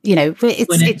and you know,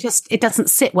 it doesn't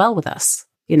sit well with us.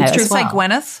 You know, Did you say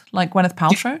Gwyneth, like Gwyneth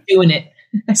Paltrow? Doing it.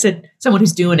 I said someone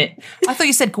who's doing it. I thought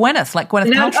you said Gwyneth, like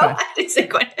Gwyneth Paltrow. No, I didn't say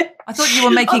Gwyneth. I thought you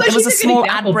were making, there was a small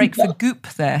ad break for Goop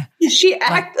there.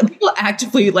 People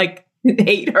actively like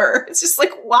hate her. It's just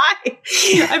like, why?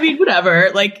 I mean,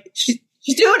 whatever. Like she's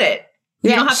doing it.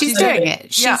 Yeah, she's doing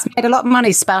it. She's made a lot of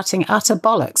money spouting utter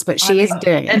bollocks, but she is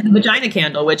doing it. And the vagina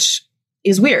candle, which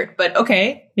is weird, but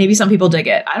okay. Maybe some people dig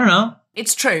it. I don't know.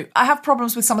 It's true. I have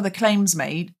problems with some of the claims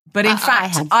made, but in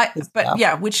fact,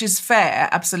 which is fair,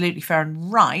 absolutely fair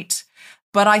and right.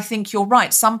 But I think you're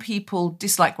right. Some people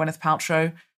dislike Gwyneth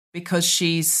Paltrow because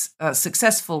she's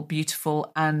successful,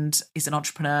 beautiful, and is an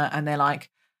entrepreneur, and they're like,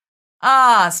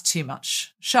 it's too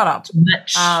much. Shut up. Too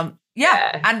much.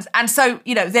 Yeah. And so,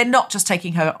 you know, they're not just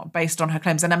taking her based on her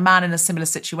claims. And a man in a similar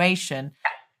situation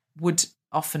would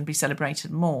often be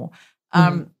celebrated more.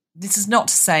 This is not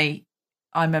to say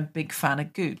I'm a big fan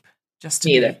of Goop, just to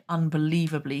be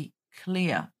unbelievably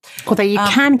clear. Although you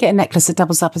can get a necklace that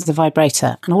doubles up as a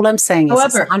vibrator. And all I'm saying is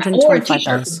it's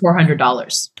 $125.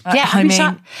 $400. Yeah, I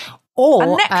mean,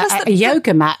 or a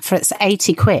yoga mat for it's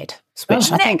 80 quid.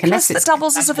 Which I think, unless that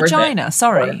doubles as a vagina.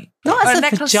 Sorry, not as a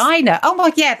vagina. Oh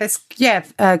my,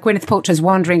 Gwyneth Paltrow's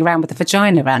wandering around with a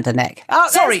vagina around her neck. Oh,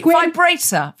 sorry,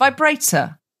 vibrator.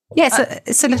 Yeah,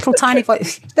 it's a little tiny.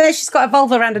 There, she's got a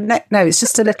vulva around her neck. No, it's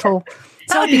just a little.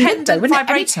 That would be pendant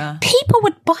vibrator. I mean, people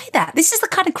would buy that. This is the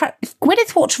kind of crap. If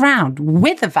Gwyneth walked around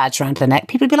with a vag around her neck,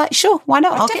 people would be like, "Sure, why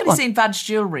not? I've definitely seen vag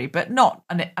jewellery, but not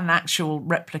an actual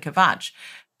replica vag.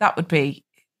 That would be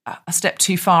a step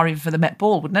too far even for the Met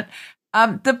Ball, wouldn't it?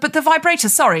 But the vibrator,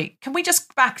 sorry, can we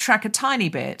just backtrack a tiny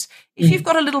bit? If you've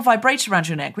got a little vibrator around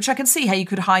your neck, which I can see how you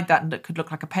could hide that and it could look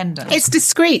like a pendant. It's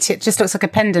discreet. It just looks like a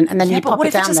pendant, and then you pop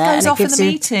it down there. What if it just goes off in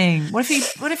the meeting? What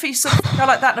if you sort of go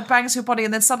like that and it bangs your body,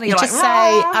 and then suddenly you're just like,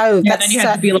 say, then you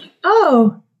have to be like,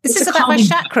 this is about my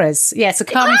chakras. Yeah, it's a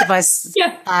calming device.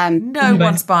 Yeah. No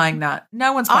one's buying that.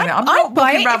 No one's buying that. I'm not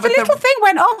walking around with the little thing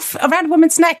went off around a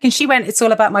woman's neck and she went, it's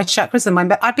all about my chakras and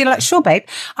my... I'd be like, sure, babe.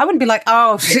 I wouldn't be like,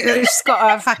 she's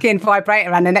got a fucking vibrator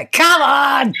around her neck. Come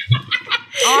on!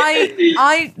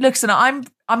 Listen, I'm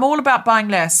all about buying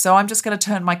less, so I'm just going to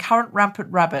turn my current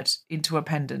rampant rabbit into a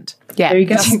pendant. Yeah, there you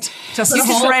go. Just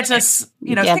thread us,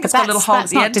 think it's got a little hole at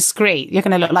the end. That's not discreet. You're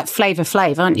going to look like Flavor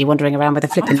Flav, aren't you, wandering around with a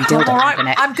flipping dildo? All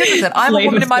right, I'm good with it. I'm a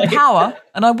woman in my power,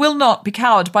 and I will not be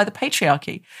cowed by the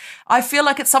patriarchy. I feel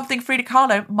like it's something Frida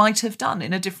Kahlo might have done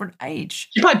in a different age.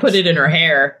 She probably put it in her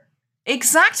hair.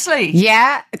 Exactly.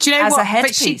 Yeah. Do you know as what? A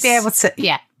headpiece. But she'd be able to.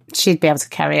 Yeah, she'd be able to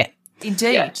carry it.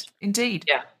 Indeed.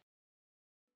 Yeah.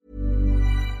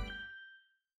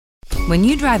 When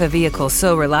you drive a vehicle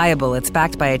so reliable it's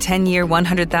backed by a 10-year,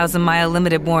 100,000-mile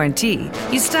limited warranty,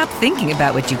 you stop thinking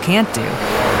about what you can't do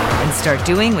and start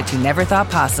doing what you never thought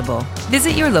possible.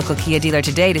 Visit your local Kia dealer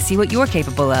today to see what you're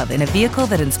capable of in a vehicle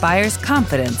that inspires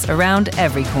confidence around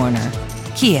every corner.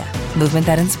 Kia, movement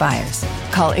that inspires.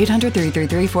 Call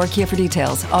 800-333-4KIA for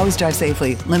details. Always drive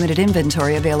safely. Limited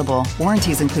inventory available.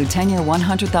 Warranties include 10-year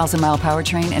 100,000-mile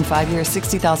powertrain and 5-year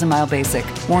 60,000-mile basic.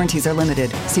 Warranties are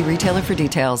limited. See retailer for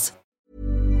details.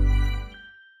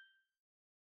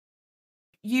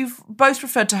 You've both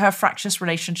referred to her fractious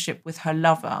relationship with her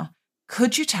lover.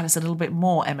 Could you tell us a little bit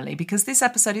more, Emily? Because this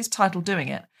episode is titled Doing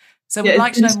It. So we'd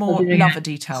like to know more lover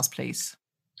details, please.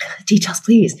 Details,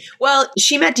 please. Well,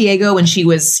 she met Diego when she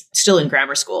was still in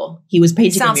grammar school. He was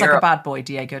painting a mural. Sounds like a bad boy,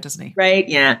 Diego, doesn't he? Right,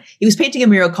 yeah. He was painting a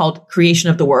mural called Creation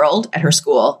of the World at her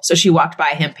school. So she walked by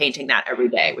him painting that every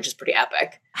day, which is pretty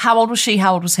epic. How old was she?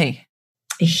 How old was he?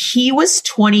 He was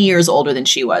 20 years older than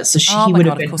she was. So he would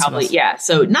have been probably,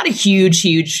 so not a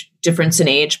huge difference in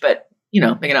age, but,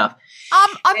 big enough.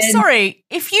 I'm sorry.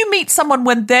 If you meet someone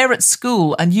when they're at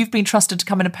school and you've been trusted to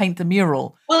come in and paint the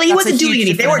mural. Well, he wasn't doing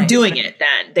anything. They weren't doing it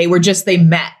then. They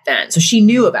met then. So she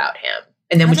knew about him.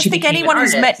 And then when she became an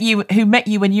artist. I think anyone who met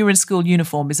you when you were in school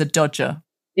uniform is a dodger.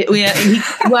 He different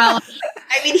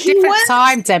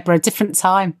time, Deborah, different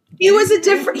time. He was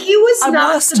a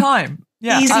worse time.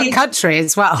 Yeah, easy country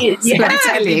as well.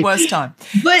 The worst time.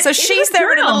 But so she's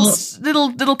there in a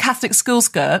little Catholic school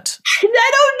skirt.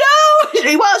 I don't know.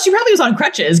 Well, she probably was on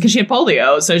crutches because she had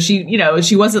polio. So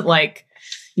she wasn't like,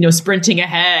 sprinting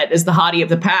ahead as the hottie of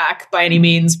the pack by any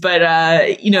means. But,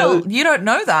 Well, you don't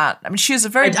know that. I mean, she was a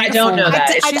very I don't know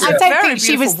that. I don't think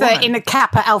she was in a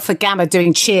Kappa Alpha Gamma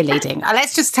doing cheerleading.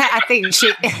 Let's just I think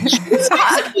she...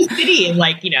 City and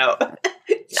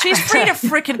she's Frida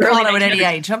frickin' Kahlo at any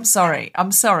age. I'm sorry.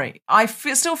 I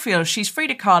still feel she's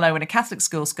Frida Kahlo in a Catholic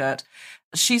school skirt.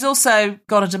 She's also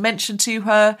got a dimension to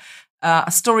her,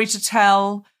 a story to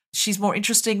tell. She's more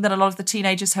interesting than a lot of the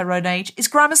teenagers her own age. Is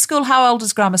grammar school? How old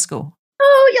is grammar school?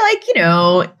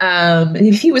 Oh,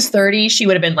 if he was 30, she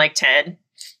would have been 10.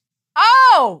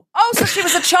 Oh, so she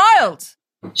was a child.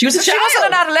 She was a child. She wasn't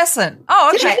an adolescent.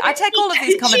 Oh, okay. I take all of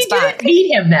these comments back. She didn't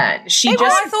meet him then. I thought she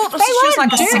was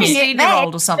like a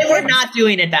 16-year-old or something. They were not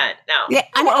doing it then. No. Yeah,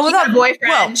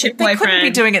 they couldn't be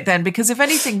doing it then because if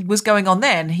anything was going on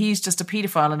then, he's just a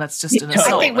paedophile and that's just an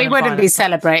assault. I think we wouldn't be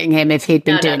celebrating him if he'd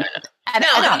been doing it.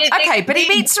 Okay, but he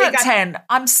meets her at 10.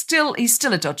 He's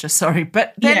still a dodger, sorry.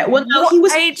 But then he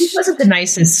wasn't the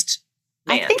nicest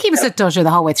man. I think he was a dodger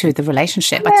the whole way through the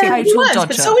relationship. Yeah, he was,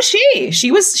 but so was she.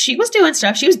 She was doing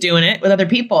stuff. She was doing it with other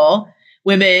people,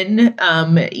 women.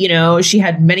 She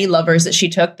had many lovers that she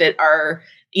took that are,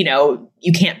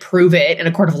 you can't prove it in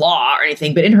a court of law or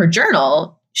anything. But in her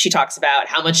journal, she talks about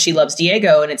how much she loves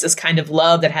Diego. And it's this kind of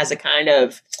love that has a kind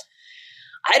of,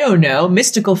 I don't know,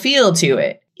 mystical feel to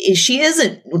it. She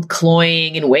isn't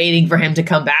cloying and waiting for him to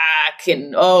come back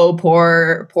and,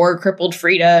 poor crippled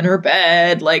Frida in her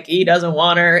bed, like he doesn't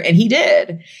want her. And he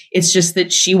did. It's just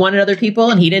that she wanted other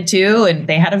people and he did too. And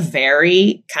they had a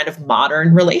very kind of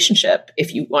modern relationship,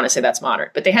 if you want to say that's modern.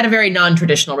 But they had a very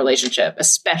non-traditional relationship,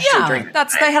 especially during that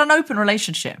time. They had an open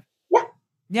relationship.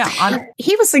 Yeah.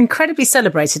 He was incredibly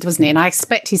celebrated, wasn't he? And I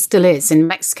expect he still is in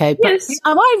Mexico. But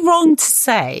am I wrong to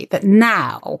say that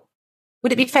now...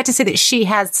 Would it be fair to say that she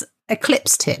has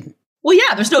eclipsed him? Well,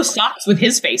 yeah, there's no socks with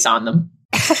his face on them.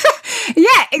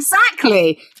 Yeah,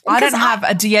 exactly. I don't have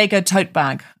a Diego tote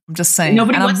bag. I'm just saying.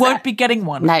 Nobody and I wants won't that. be getting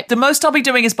one. No. The most I'll be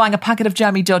doing is buying a packet of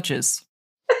jammy Dodgers.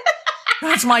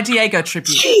 That's my Diego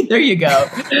tribute. There you go.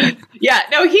 Yeah,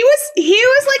 no, he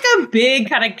was like a big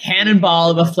kind of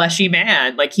cannonball of a fleshy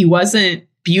man. Like he wasn't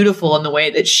beautiful in the way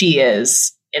that she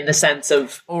is. In the sense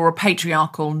of... Or a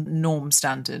patriarchal norm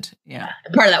standard, yeah.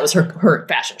 And part of that was her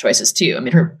fashion choices, too. I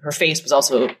mean, her face was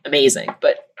also amazing,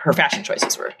 but her fashion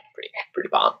choices were pretty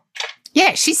bomb.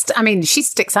 Yeah, she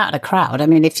sticks out in a crowd. I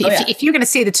mean, if you're going to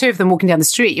see the two of them walking down the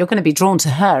street, you're going to be drawn to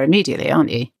her immediately, aren't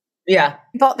you? Yeah.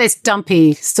 Not this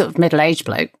dumpy sort of middle-aged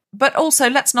bloke. But also,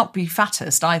 let's not be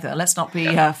fattest either. Let's not be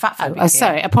fat-phobic. Oh,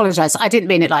 sorry, apologise. I didn't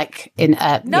mean it like in... No,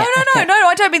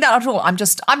 I don't mean that at all. I'm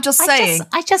just saying...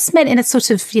 I just meant in a sort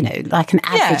of, like an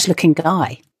average-looking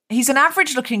guy. He's an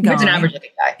average-looking guy.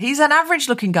 He's an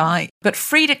average-looking guy. But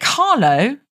Frida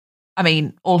Kahlo, I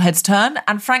mean, all heads turn.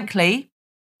 And frankly,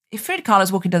 if Frida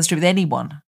Kahlo's walking down the street with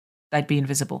anyone, they'd be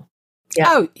invisible. Yeah.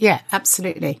 Oh, yeah,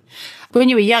 absolutely. But when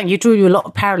you were young, you drew a lot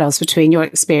of parallels between your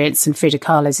experience and Frida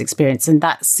Kahlo's experience, and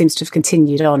that seems to have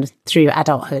continued on through your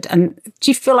adulthood. And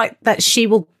do you feel like that she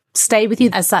will stay with you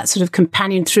as that sort of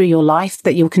companion through your life,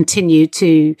 that you'll continue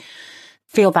to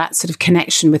feel that sort of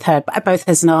connection with her, both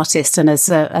as an artist and as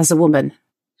a woman?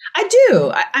 I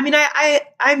do. I mean,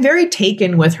 I'm very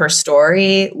taken with her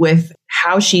story, with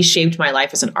how she shaped my life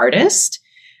as an artist.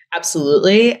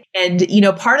 Absolutely. And,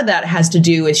 part of that has to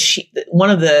do with one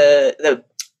of the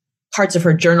parts of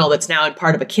her journal that's now in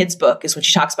part of a kid's book is when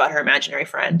she talks about her imaginary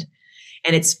friend.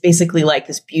 And it's basically like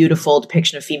this beautiful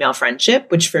depiction of female friendship,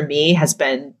 which for me has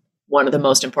been one of the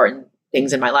most important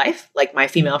things in my life. Like my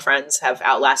female friends have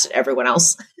outlasted everyone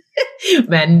else,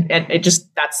 men, and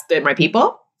they're my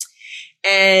people.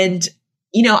 And,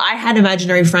 I had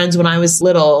imaginary friends when I was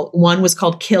little. One was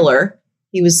called Killer.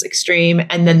 He was extreme.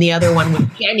 And then the other one was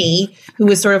Jenny, who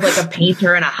was sort of like a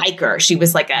painter and a hiker. She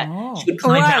was like she would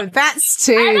climb out. That's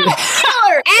too.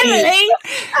 Emily!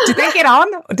 Did they get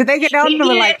on?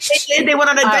 They went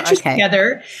on adventures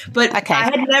together. But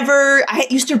I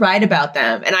used to write about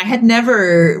them. And I had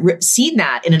never seen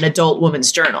that in an adult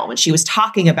woman's journal when she was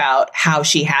talking about how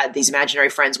she had these imaginary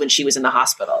friends when she was in the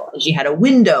hospital. And she had a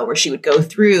window where she would go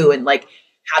through and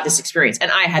have this experience.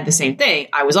 And I had the same thing.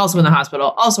 I was also in the hospital,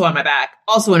 also on my back,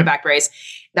 also in a back brace.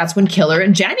 That's when Killer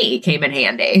and Jenny came in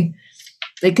handy.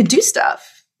 They could do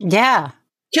stuff. Yeah.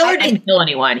 Killer didn't kill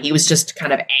anyone. He was just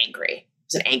kind of angry. He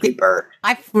was an angry bird.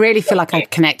 I really feel like I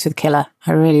connect with Killer.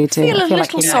 I really do. I feel a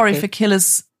little sorry for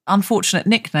Killer's unfortunate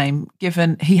nickname,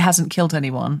 given he hasn't killed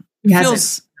anyone. He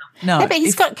hasn't. No, but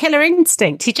he's got killer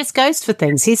instinct. He just goes for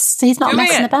things. He's not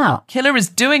messing about. Killer is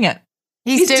doing it.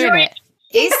 He's doing it.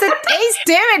 He's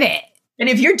doing it. And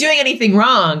if you're doing anything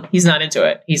wrong, he's not into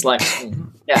it. He's like,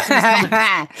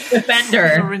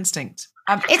 defender. Killer instinct.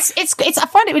 It's I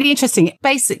find it really interesting,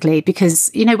 basically, because,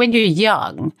 you know, when you're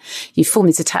young, you form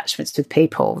these attachments with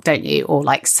people, don't you? Or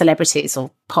like celebrities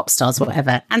or pop stars or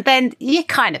whatever. And then you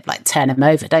kind of like turn them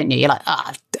over, don't you? You're like,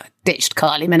 I've ditched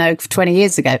Kylie Minogue 20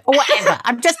 years ago or whatever.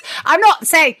 I'm not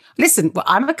saying, listen,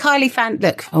 I'm a Kylie fan.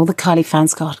 Look, all the Kylie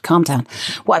fans, God, calm down.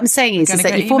 What I'm saying is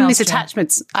that you form these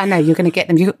attachments. I know you're going to get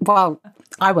them. Well,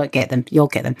 I won't get them. You'll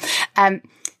get them.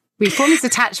 We form these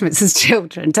attachments as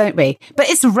children, don't we? But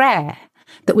it's rare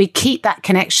that we keep that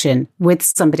connection with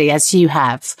somebody as you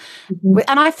have. Mm-hmm.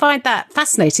 And I find that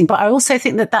fascinating, but I also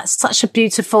think that that's such a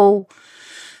beautiful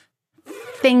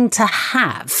thing to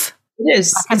have. It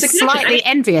is. I'm slightly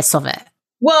envious of it.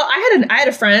 Well, I had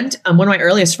a friend, one of my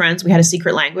earliest friends, we had a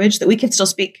secret language that we can still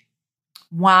speak.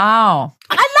 Wow.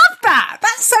 I love that.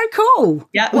 That's so cool.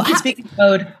 Yeah, we can speak in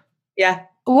code. Yeah.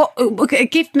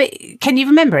 Can you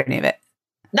remember any of it?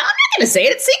 No, I'm not going to say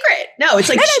it. It's secret. No, it's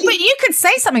like... No, but you could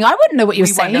say something. I wouldn't know what you were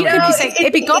saying.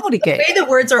 It'd be gobbledygook. The way the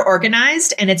words are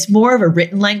organized, and it's more of a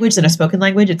written language than a spoken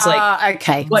language. It's like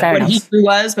okay, what Hebrew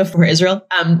was before Israel.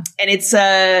 And it's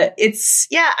I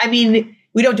mean,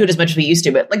 we don't do it as much as we used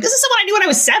to, but like this is someone I knew when I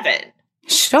was 7.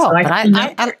 Sure, so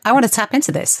but I want to tap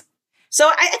into this. So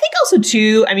I think also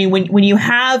too, I mean, when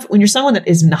you're someone that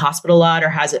is in the hospital a lot or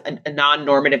has a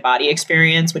non-normative body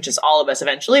experience, which is all of us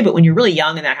eventually, but when you're really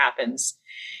young and that happens,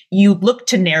 you look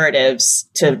to narratives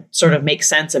to sort of make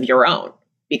sense of your own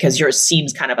because yours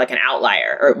seems kind of like an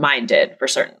outlier, or mine did for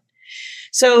certain.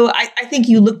 So I think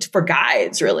you looked for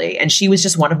guides, really. And she was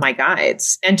just one of my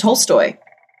guides. And Tolstoy.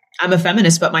 I'm a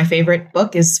feminist, but my favorite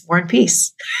book is War and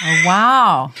Peace. Oh,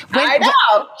 wow. I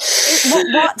know.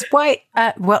 What? Why?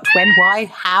 What? When? Why?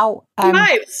 How?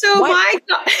 Right. So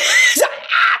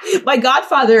my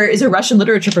godfather is a Russian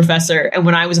literature professor. And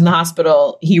when I was in the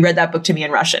hospital, he read that book to me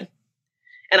in Russian.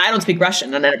 And I don't speak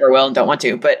Russian, and I never will and don't want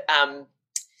to. But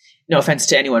no offense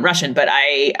to anyone Russian, but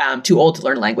I'm too old to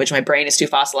learn language. My brain is too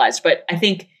fossilized. But I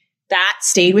think that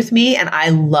stayed with me, and I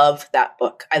love that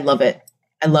book. I love it.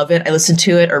 I listen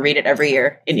to it or read it every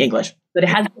year in English. But it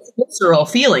has this visceral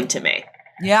feeling to me.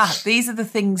 Yeah, these are the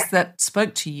things that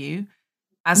spoke to you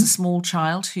as a small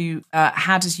child who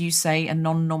had, as you say, a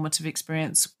non-normative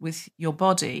experience with your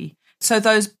body. So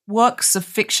those works of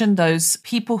fiction, those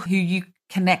people who you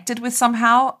connected with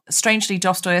somehow, strangely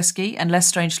Dostoevsky and less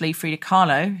strangely Frida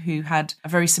Kahlo, who had a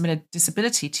very similar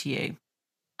disability to you.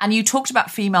 And you talked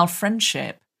about female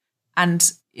friendship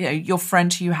and, you know, your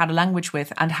friend who you had a language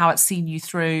with and how it's seen you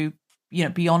through, you know,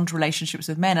 beyond relationships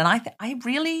with men. And I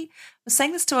really was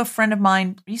saying this to a friend of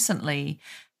mine recently,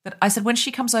 that I said, when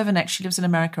she comes over next, she lives in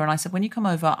America, and I said, when you come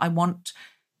over, I want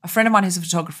a friend of mine who's a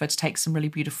photographer to take some really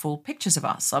beautiful pictures of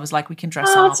us. I was like, we can dress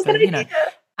up and, you know,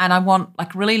 and I want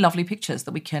like really lovely pictures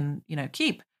that we can, you know,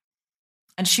 keep.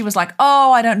 And she was like,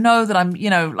 oh, I don't know that I'm, you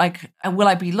know, like, will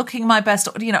I be looking my best?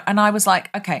 You know, and I was like,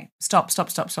 okay, stop.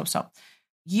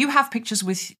 You have pictures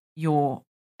with your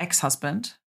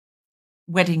ex-husband,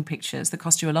 wedding pictures that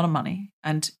cost you a lot of money,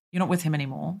 and you're not with him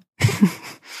anymore.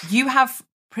 You have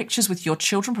pictures with your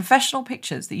children, professional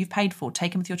pictures that you've paid for,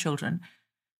 taken with your children.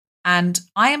 And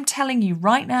I am telling you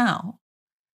right now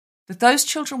that those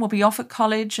children will be off at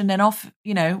college and then off,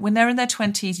 you know, when they're in their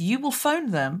 20s, you will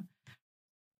phone them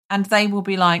and they will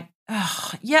be like,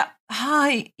 oh, yeah,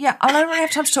 hi, yeah, I don't really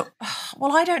have time to talk. Oh,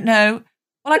 well, I don't know.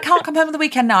 Well, I can't come home on the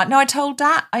weekend now. No, I told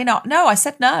Dad. No, I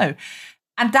said no.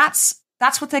 And that's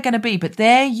what they're going to be. But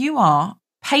there you are,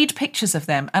 paid pictures of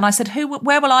them. And I said,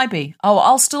 where will I be? Oh,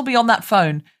 I'll still be on that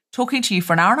phone talking to you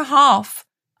for an hour and a half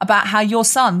about how your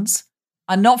sons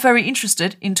are not very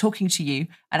interested in talking to you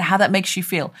and how that makes you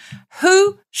feel.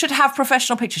 Who should have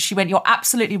professional pictures? She went, you're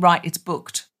absolutely right. It's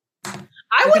booked.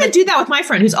 I want to do that with my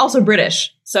friend who's also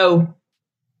British. So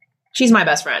she's my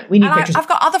best friend. We need pictures. I've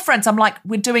got other friends. I'm like,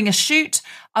 we're doing a shoot.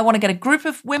 I want to get a group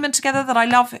of women together that I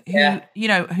love and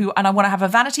I want to have a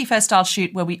Vanity Fair style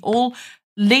shoot where we all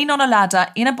lean on a ladder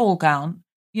in a ball gown,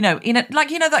 you know,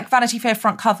 like Vanity Fair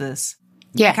front covers.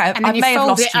 Yeah. Okay, I may have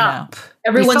lost you now.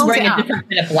 Everyone's wearing a different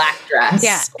kind of black dress.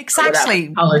 Yeah,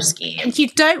 exactly. Color scheme. And you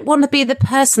don't want to be the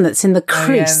person that's in the crease.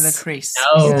 Oh, yeah, in the crease.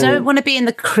 No. You don't want to be in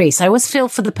the crease. I always feel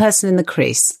for the person in the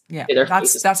crease. Yeah,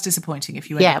 that's disappointing if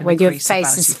you end up in where the your crease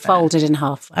face is folded in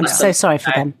half. I'm so sorry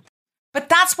for them. But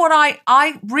that's what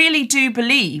I really do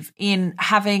believe in,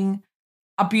 having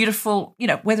a beautiful, you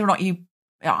know, whether or not you,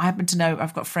 I happen to know,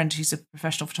 I've got a friend who's a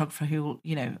professional photographer who will,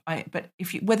 you know, but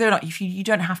whether or not you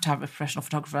don't have to have a professional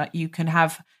photographer, you can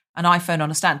have an iPhone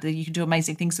on a stand. You can do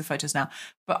amazing things with photos now.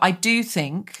 But I do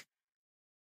think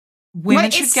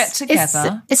Women should get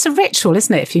together. It's a ritual,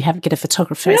 isn't it? If you haven't get a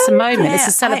photographer, it's a moment. It's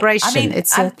a celebration.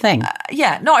 It's a thing.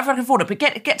 Not everyone can afford it, but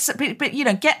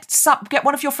get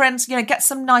one of your friends. Get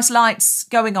some nice lights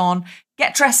going on.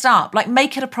 Get dressed up. Like,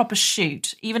 make it a proper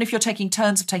shoot. Even if you're taking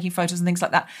turns of taking photos and things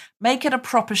like that, make it a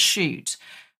proper shoot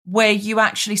where you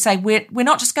actually say we're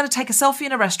not just going to take a selfie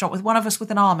in a restaurant with one of us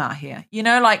with an arm out here.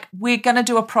 Like, we're going to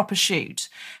do a proper shoot.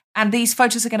 And these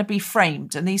photos are going to be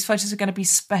framed and these photos are going to be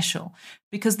special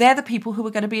because they're the people who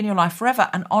are going to be in your life forever.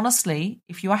 And honestly,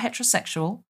 if you are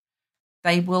heterosexual,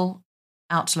 they will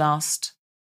outlast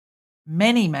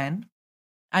many men.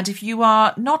 And if you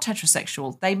are not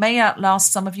heterosexual, they may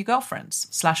outlast some of your girlfriends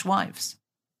 / wives.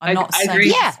 I agree.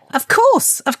 Yeah, of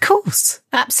course.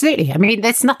 Absolutely. I mean,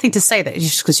 there's nothing to say that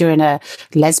just because you're in a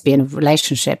lesbian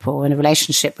relationship or in a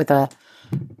relationship with a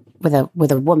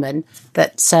woman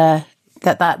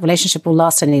that relationship will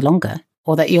last any longer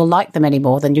or that you'll like them any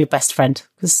more than your best friend.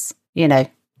 Because,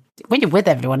 when you're with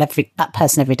that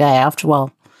person every day, after a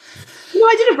while.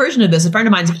 I did a version of this. A friend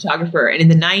of mine's a photographer, and in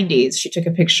the 90s, she took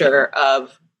a picture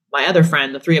of my other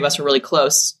friend. The three of us were really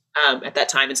close at that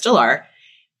time and still are.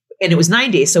 And it was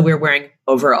 90s, so we were wearing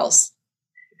overalls.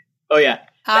 Oh, yeah.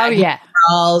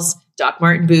 Overalls, Doc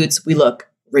Marten boots. We look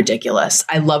ridiculous.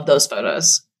 I love those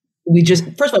photos.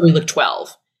 First of all, we look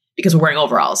 12. Because we're wearing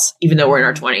overalls, even though we're in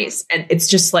our 20s. And it's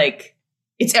just like,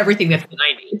 it's everything that's the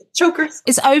 90s. Chokers.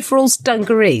 Is overalls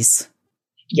dungarees?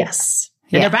 Yes.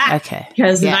 And they're back. Okay.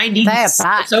 Because the 90s are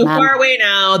back, so far away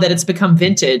now that it's become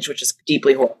vintage, which is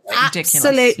deeply horrible.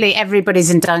 Absolutely.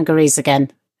 Everybody's in dungarees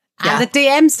again. And the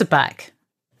DMs are back.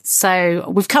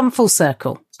 So we've come full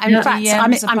circle. In fact,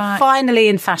 I'm finally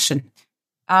in fashion.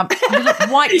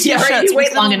 White t-shirts. If you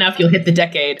wait long enough, you'll hit the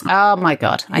decade. Oh my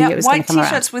God. I knew it was white come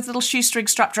t-shirts with little shoestring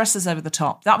strap dresses over the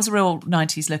top. That was a real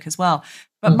 90s look as well.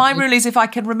 But my rule is if I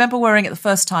can remember wearing it the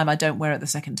first time, I don't wear it the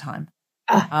second time.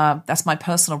 That's my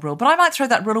personal rule. But I might throw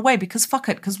that rule away because fuck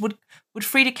it. Because would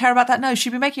Frida care about that? No,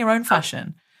 she'd be making her own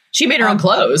fashion. She made her own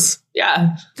clothes.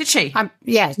 Yeah. Did she?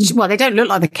 Well, they don't look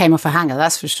like they came off a hanger,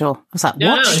 that's for sure. I was like, what?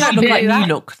 No, they don't look like you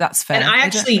look. That's fair. And I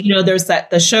actually, there's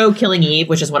the show Killing Eve,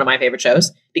 which is one of my favorite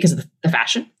shows because of the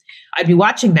fashion. I'd be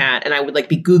watching that and I would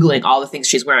be Googling all the things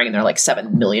she's wearing and they're like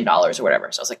 $7 million or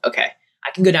whatever. So I was like, okay,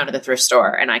 I can go down to the thrift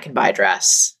store and I can buy a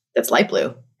dress that's light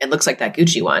blue and looks like that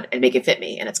Gucci one and make it fit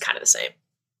me. And it's kind of the same.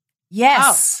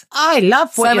 Yes. Oh, I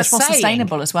love what you're saying. So much more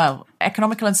sustainable as well.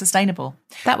 Economical and sustainable.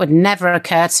 That would never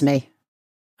occur to me.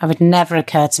 It would never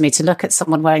occur to me to look at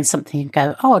someone wearing something and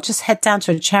go, I'll just head down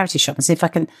to a charity shop and see if I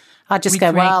can. I'll just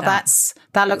go, well,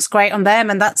 that looks great on them.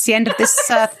 And that's the end of this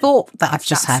thought that I've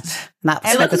just had. And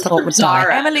that's where the thought would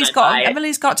die.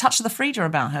 Emily's got a touch of the Frida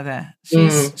about her there.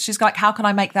 She's like, how can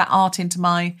I make that art into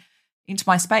my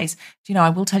space? I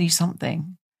will tell you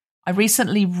something. I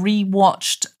recently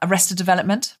rewatched Arrested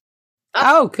Development.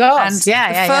 Oh, God. And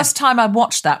the first time I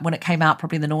watched that when it came out,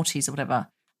 probably in the noughties or whatever,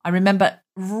 I remember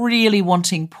really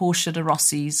wanting Portia de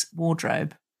Rossi's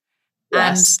wardrobe.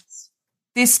 Yes. And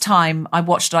this time I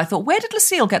watched it, I thought, where did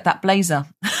Lucille get that blazer?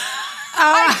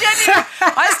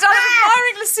 I started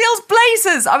admiring Lucille's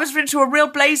blazers. I was into a real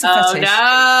blazer fetish.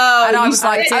 No. And I was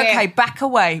like, okay, back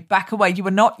away. You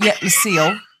are not yet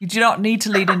Lucille. You do not need to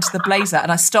lead into the blazer.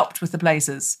 And I stopped with the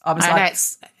blazers. I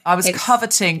was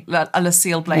coveting a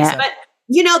Lucille blazer. Yeah. But,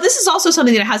 this is also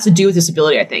something that has to do with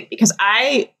disability, I think, because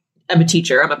I'm a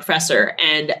teacher, I'm a professor,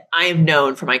 and I am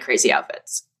known for my crazy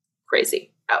outfits,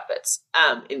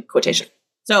 in quotation.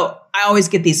 So I always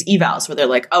get these evals where they're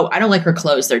like, oh, I don't like her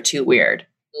clothes. They're too weird.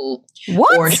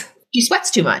 What? Or she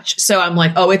sweats too much. So I'm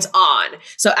like, oh, it's on.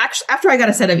 So actually, after I got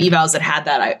a set of evals that had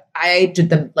that, I did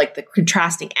them like the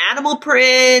contrasting animal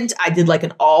print. I did like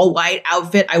an all white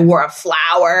outfit. I wore a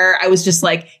flower. I was just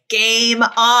like, game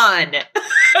on.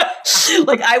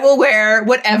 Like I will wear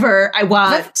whatever I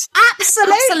want.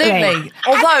 Absolutely.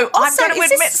 Although I'm going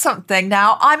to admit something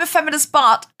now. I'm a feminist,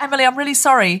 but Emily, I'm really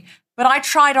sorry. But I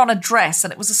tried on a dress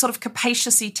and it was a sort of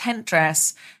capacious-y tent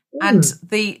dress. And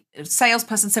the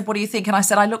salesperson said, what do you think? And I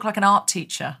said, I look like an art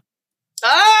teacher.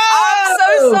 Oh! I'm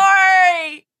so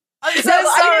sorry. I'm so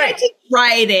sorry. I teach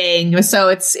writing, so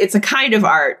it's a kind of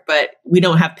art, but we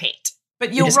don't have paint.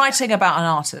 But you're writing about an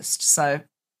artist, so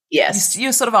yes,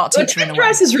 you're sort of art teacher in a way.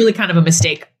 Dress is really kind of a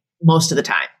mistake most of the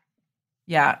time.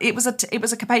 Yeah, it was a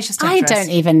capacious tent dress. I don't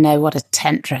even know what a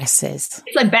tent dress is.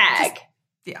 It's a bag.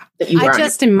 I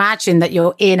just imagine that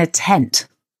you're in a tent.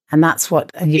 And that's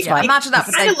what you've like. Imagine that.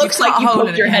 It looks like you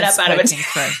poked your head up out of it.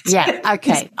 Yeah.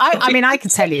 Okay. I mean, I can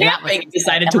tell you that.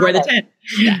 Decided to wear the tent.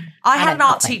 Yeah. I had an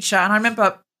art teacher, and I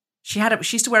remember she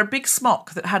used to wear a big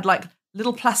smock that had like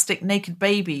little plastic naked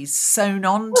babies sewn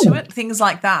onto it, things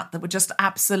like that were just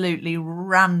absolutely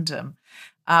random.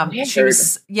 She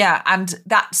was, and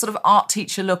that sort of art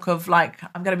teacher look of like,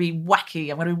 I'm going to be wacky,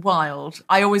 I'm going to be wild.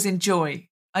 I always enjoy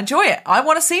it. I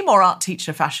want to see more art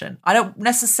teacher fashion. I don't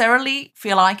necessarily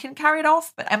feel I can carry it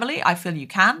off, but Emily, I feel you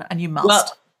can and you must. Well,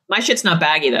 my shit's not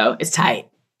baggy though. It's tight.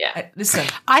 Yeah. Listen,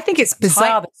 I think it's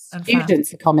bizarre that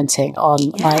students are commenting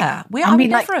on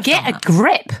get a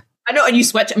grip. I know, and you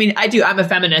sweat. I mean, I do. I'm a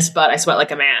feminist, but I sweat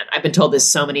like a man. I've been told this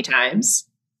so many times.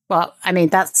 Well, I mean,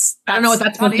 that's I don't know what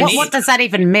that's going to mean. What does that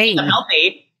even mean? It's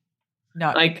healthy.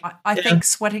 No, I think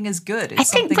sweating is good. I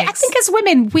think as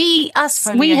women, we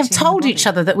have told each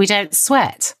other that we don't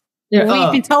sweat. Yeah,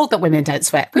 we've been told that women don't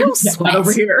sweat. We all sweat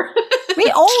over here. We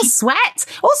all sweat.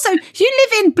 Also, you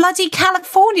live in bloody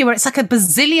California where it's like a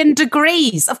bazillion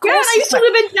degrees. Of course, I used to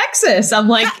live in Texas. I'm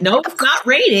like, nope, it's not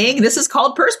raining. This is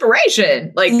called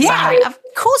perspiration. Like, sorry. Of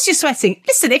course you're sweating.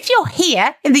 Listen, if you're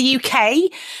here in the UK,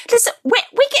 listen,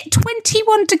 we get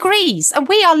 21 degrees and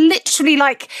we are literally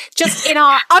like just in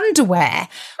our underwear,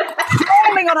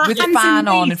 crawling on our with hands a fan and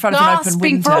on knees, in front of an open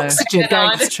window. For oxygen.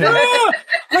 It's true.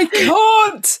 I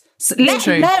can't. So let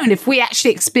alone if we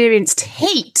actually experienced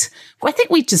heat. I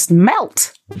think we'd just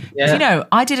melt. Yeah. You know,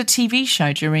 I did a TV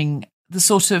show during the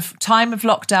sort of time of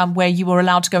lockdown where you were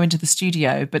allowed to go into the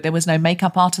studio, but there was no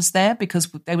makeup artist there because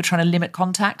they were trying to limit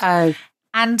contact. Oh.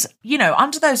 And, you know,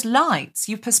 under those lights,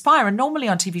 you perspire. And normally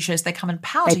on TV shows, they come and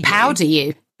powder you. They powder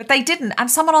you. But they didn't.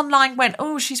 And someone online went,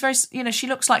 oh, she's very, you know, she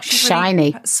looks like she's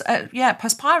shiny. Really,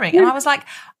 perspiring. And I was like,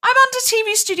 I'm under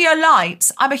TV studio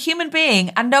lights. I'm a human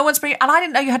being and no one's bringing, and I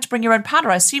didn't know you had to bring your own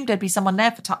powder. I assumed there'd be someone there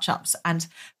for touch-ups and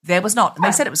there was not. And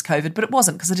they said it was COVID, but it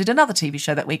wasn't because I did another TV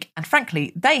show that week. And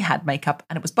frankly, they had makeup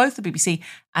and it was both the BBC.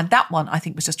 And that one, I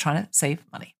think, was just trying to save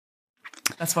money.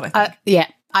 That's what I think. Yeah.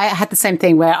 I had the same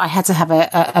thing where I had to have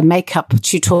a makeup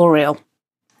tutorial.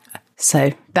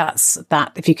 So that's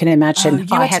that, if you can imagine. You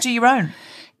had to do your own?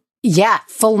 Yeah,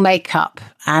 full makeup.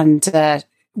 And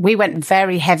we went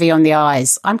very heavy on the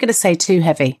eyes. I'm going to say too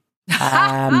heavy.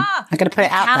 I'm going to put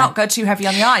it out there. Cannot go too heavy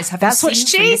on the eyes. That's what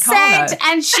she said,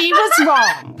 and she was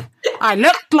wrong. I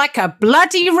looked like a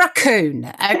bloody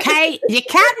raccoon, okay? You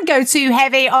can't go too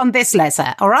heavy on this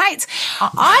leather, all right?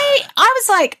 I was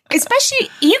like, especially,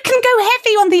 you can go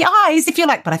heavy on the eyes if you're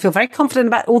like, but I feel very confident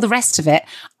about all the rest of it.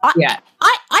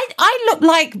 I looked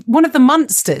like one of the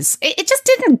monsters.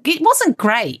 It wasn't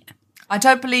great. I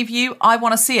don't believe you. I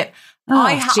want to see it.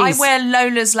 I wear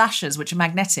Lola's lashes, which are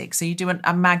magnetic. So you do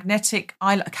a magnetic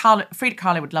eyeliner. Frida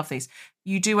Kahlo would love these.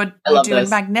 You do a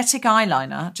magnetic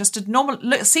eyeliner, just a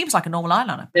normal. It seems like a normal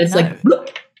eyeliner. It's like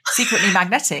secretly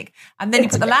magnetic, and then you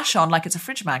put the lash on like it's a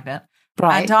fridge magnet.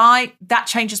 Right. And that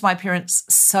changes my appearance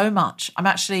so much. I'm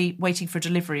actually waiting for a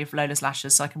delivery of Lola's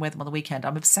lashes so I can wear them on the weekend.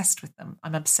 I'm obsessed with them.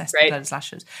 I'm obsessed with Lola's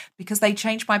lashes because they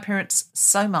change my appearance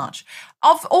so much.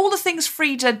 Of all the things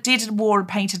Frida did and wore and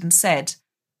painted and said,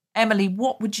 Emily,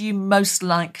 what would you most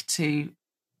like to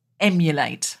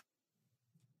emulate?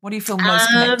 What do you feel most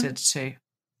connected to?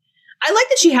 I like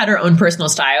that she had her own personal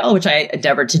style, which I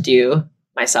endeavored to do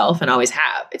myself and always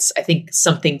have. It's, I think,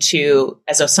 something to,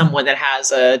 as someone that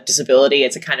has a disability,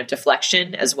 it's a kind of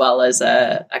deflection as well as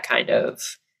a kind of,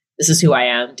 this is who I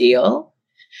am deal.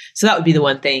 So that would be the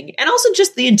one thing. And also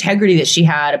just the integrity that she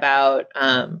had about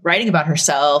writing about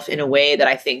herself in a way that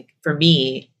I think for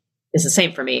me is the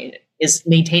same for me, is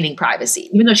maintaining privacy.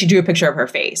 Even though she drew a picture of her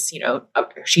face, you know,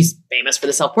 she's famous for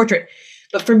the self-portrait.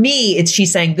 But for me, it's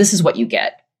she's saying, this is what you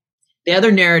get. The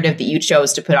other narrative that you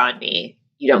chose to put on me,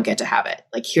 you don't get to have it.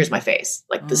 Like, here's my face.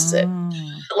 Like, this is it.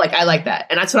 Like, I like that.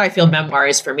 And that's what I feel memoir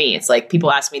is for me. It's like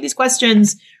people ask me these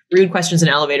questions, rude questions in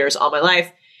elevators all my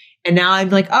life. And now I'm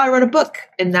like, oh, I wrote a book.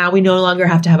 And now we no longer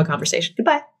have to have a conversation.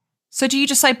 Goodbye. So do you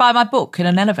just say, buy my book in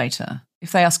an elevator?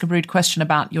 If they ask a rude question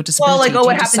about your disability. Well, like, oh,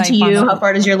 what happened to you? How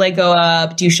far does your leg go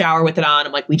up? Do you shower with it on?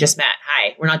 I'm like, we just met.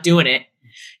 Hi, we're not doing it.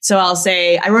 So I'll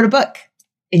say, I wrote a book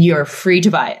and you're free to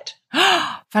buy it.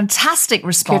 Fantastic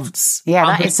response. Yeah,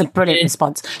 that is a brilliant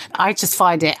response. I just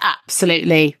find it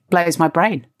absolutely blows my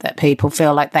brain that people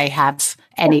feel like they have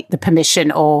the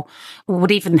permission or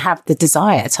would even have the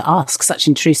desire to ask such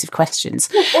intrusive questions.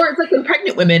 Or it's like when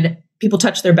pregnant women, people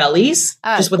touch their bellies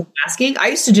just without asking. I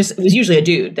used to it was usually a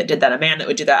dude that did that, a man that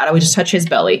would do that. I would just touch his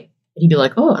belly and he'd be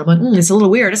like, oh, I'm like, it's a little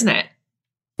weird, isn't it?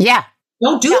 Yeah.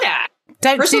 Don't do that.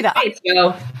 Don't do that.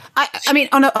 I mean,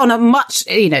 on a much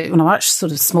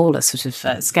sort of smaller sort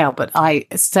of scale, but I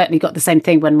certainly got the same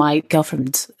thing when my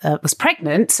girlfriend was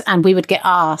pregnant, and we would get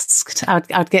asked.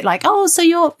 I'd get like, "Oh, so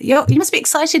you must be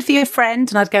excited for your friend,"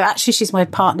 and I'd go, "Actually, she's my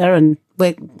partner, and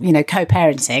we're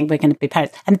co-parenting. We're going to be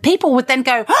parents." And people would then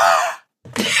go,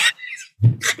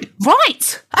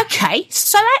 Right. Okay.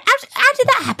 So how did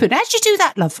that happen? How did you do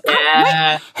that, love?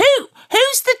 Yeah.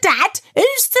 Who's the dad?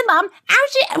 Who's the mum?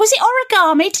 Was it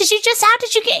origami? How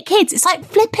did you get kids? It's like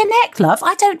flipping heck, love.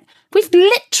 We've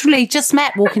literally just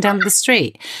met walking down the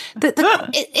street.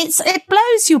 It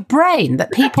blows your brain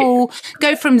that people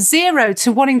go from zero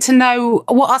to wanting to know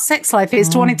what our sex life is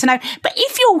to wanting to know. But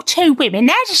if you're two women,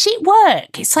 how does it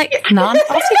work? It's like, none.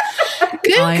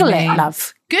 Google it,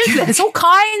 love. Google it. There's all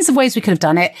kinds of ways we could have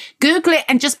done it. Google it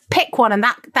and just pick one, and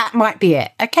that might be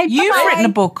it. Okay, you've written a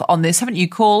book on this, haven't you?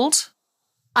 Called?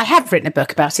 I have written a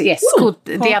book about it. Yes, it's called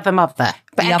The Other Mother.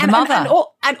 The Other Mother.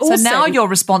 And also, so now your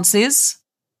response is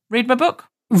read my book.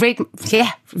 Read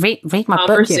my book.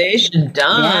 Conversation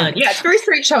done. Yeah, it's very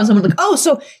strange how someone's like, oh,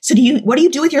 so what do you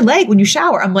do with your leg when you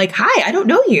shower? I'm like, hi, I don't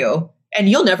know you, and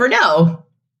you'll never know.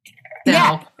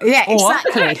 Yeah,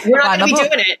 exactly. We're not going to be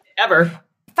doing it ever.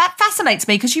 That fascinates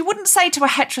me because you wouldn't say to a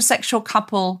heterosexual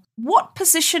couple, what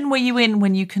position were you in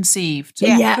when you conceived?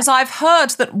 Yeah. Because I've heard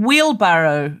that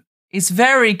wheelbarrow is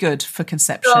very good for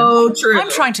conception. So true.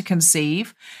 I'm trying to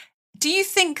conceive. Do you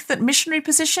think that missionary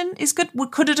position is good?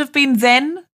 Could it have been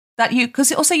then that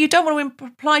because also you don't want to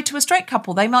imply to a straight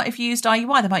couple. They might have used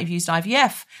IUI. They might have used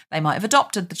IVF. They might have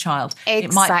adopted the child. Exactly.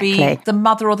 It might be the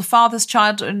mother or the father's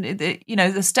child, and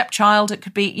the stepchild. It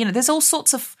could be, there's all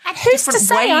sorts of and who's to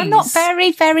say ways. I'm not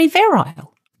very, very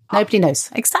virile? Nobody knows.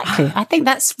 Exactly. I think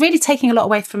that's really taking a lot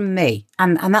away from me,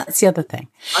 and that's the other thing.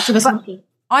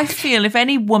 I feel if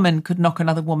any woman could knock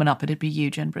another woman up, it'd be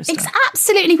you, Jen Brister. It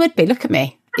absolutely would be. Look at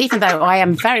me. Even though I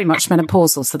am very much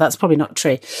menopausal, so that's probably not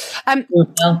true.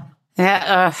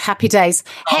 Happy days.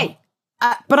 Hey,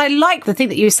 but I like the thing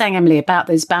that you were saying, Emily, about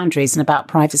those boundaries and about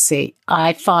privacy.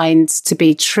 I find to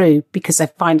be true because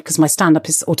my stand-up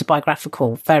is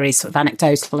autobiographical, very sort of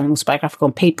anecdotal and autobiographical,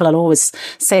 and people will always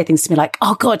say things to me like,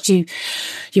 oh God, you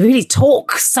really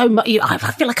talk so much. I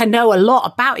feel like I know a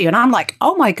lot about you. And I'm like,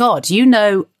 oh my God, you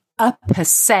know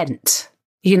 1%.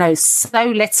 You know so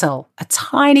little, a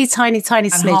tiny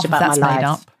smidge about my life. Made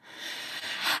up.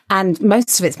 And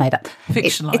most of it's made up.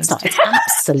 Fictionalized. It's not. It's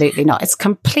absolutely not. It's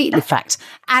completely fact.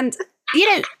 And,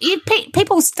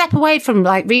 people step away from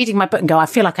like reading my book and go, I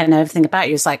feel like I know everything about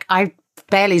you. It's like, I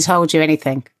barely told you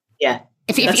anything. Yeah.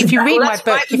 If you read my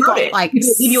book, you've got like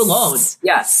leave you alone.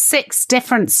 Yeah. 6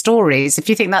 different stories if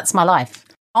you think that's my life.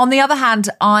 On the other hand,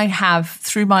 I have,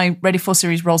 through my Ready For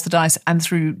series Rolls the Dice and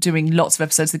through doing lots of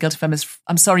episodes of The Guilty Feminist,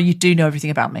 I'm sorry, you do know everything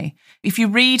about me. If you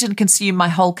read and consume my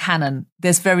whole canon,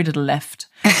 there's very little left.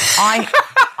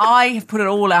 I have put it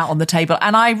all out on the table,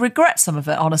 and I regret some of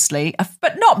it, honestly,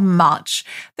 but not much.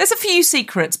 There's a few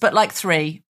secrets, but like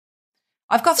 3.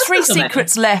 I've got 3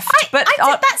 secrets left. But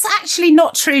that's actually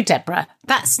not true, Deborah.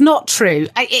 That's not true.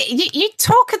 You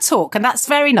talk a talk, and that's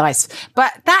very nice,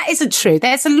 but that isn't true.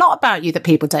 There's a lot about you that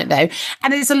people don't know,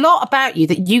 and there's a lot about you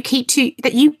that you keep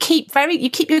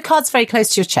your cards very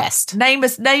close to your chest. Name a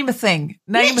thing.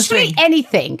 Literally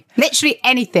anything. Literally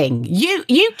anything. You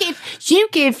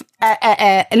give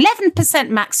 11%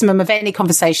 maximum of any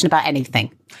conversation about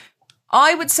anything.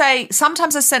 I would say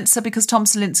sometimes I censor because Tom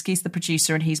Salinsky's the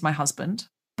producer and he's my husband.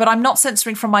 But I'm not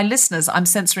censoring from my listeners. I'm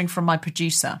censoring from my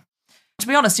producer. To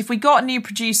be honest, if we got a new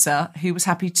producer who was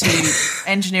happy to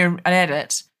engineer and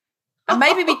edit, and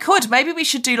maybe we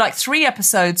should do like 3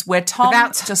 episodes where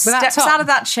Tom steps out of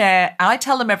that chair and I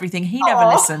tell him everything. He never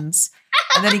listens.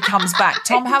 And then he comes back.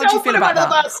 Tom, how would you feel about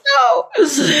that?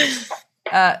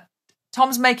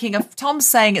 Tom's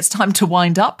saying it's time to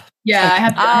wind up. Yeah, I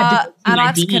have to and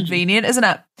that's convenient, isn't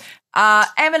it?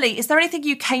 Emily, is there anything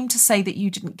you came to say that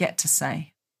you didn't get to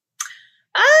say?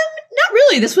 Not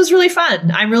really. This was really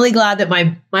fun. I'm really glad that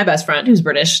my best friend, who's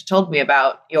British, told me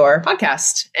about your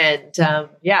podcast. And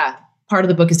part of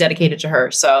the book is dedicated to her.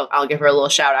 So I'll give her a little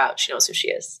shout out. She knows who she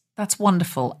is. That's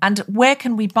wonderful. And where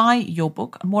can we buy your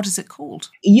book and what is it called?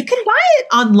 You can buy it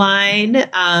online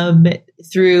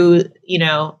through,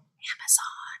 Amazon.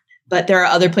 But there are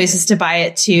other places to buy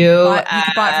it too. You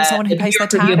can buy it from someone who pays their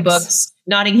tax. Books,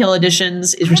 Notting Hill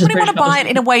Editions. I really want to buy it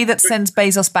in a way that sends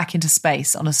Bezos back into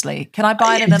space, honestly. Can I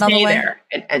buy it in another way?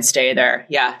 And stay there,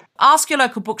 yeah. Ask your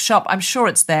local bookshop. I'm sure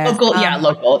it's there.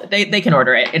 Local. They can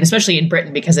order it, and especially in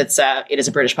Britain because it is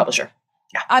a British publisher.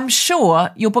 Yeah. I'm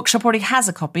sure your bookshop already has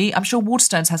a copy. I'm sure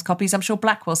Waterstones has copies. I'm sure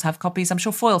Blackwell's have copies. I'm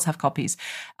sure Foyle's have copies.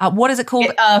 What is it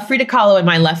called? Frida Kahlo and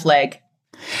My Left Leg.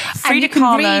 Frida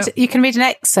Kahlo. You can read an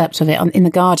excerpt of it in The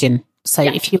Guardian. So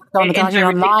if you go on The Guardian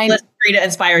online.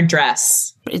 Frida-inspired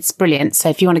dress. It's brilliant. So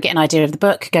if you want to get an idea of the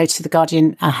book, go to The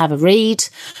Guardian and have a read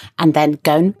and then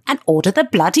go and order the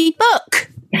bloody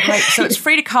book. Right, so it's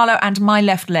Frida Kahlo and My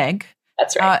Left Leg.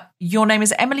 That's right. Your name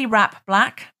is Emily Rapp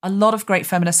Black. A lot of great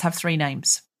feminists have 3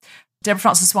 names. Deborah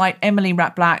Frances White, Emily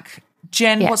Rapp Black.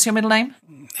 Jen, what's your middle name?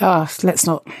 Oh, let's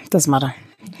not. Doesn't matter.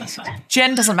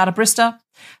 Jen doesn't matter. Brister.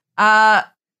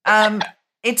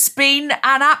 It's been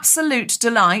an absolute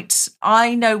delight.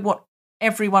 I know what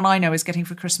everyone I know is getting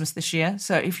for Christmas this year.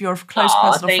 So if you're a close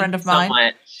personal friend of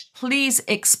mine, please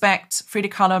expect Frida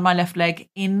Kahlo and My Left Leg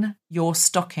in your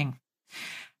stocking.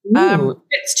 It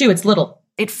fits too. It's little.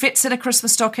 It fits in a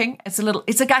Christmas stocking.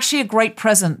 It's actually a great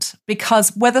present,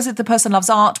 because whether the person loves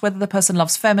art, whether the person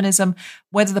loves feminism,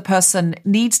 whether the person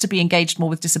needs to be engaged more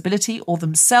with disability or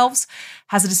themselves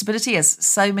has a disability, as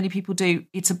so many people do,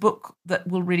 it's a book that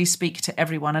will really speak to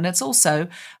everyone. And it's also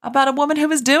about a woman who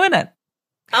is doing it.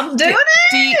 I'm doing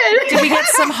it. Do we get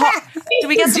some hot? Do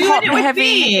we get some hot and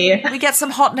heavy? We get some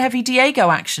hot and heavy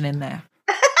Diego action in there.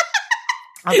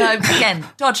 Although, again,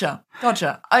 Dodger.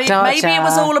 Maybe it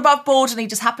was all above board and he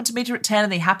just happened to meet her at 10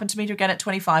 and he happened to meet her again at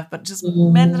 25. But just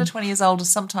men that are 20 years older,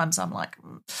 sometimes I'm like,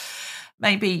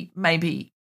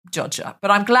 maybe Dodger.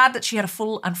 But I'm glad that she had a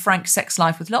full and frank sex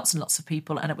life with lots and lots of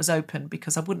people, and it was open,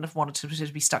 because I wouldn't have wanted to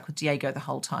be stuck with Diego the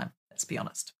whole time. Let's be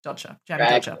honest. Dodger. Jamie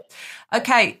Dodger.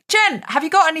 Okay, Jen, have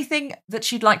you got anything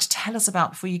that you'd like to tell us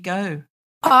about before you go?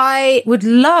 I would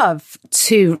love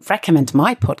to recommend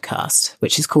my podcast,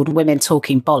 which is called Women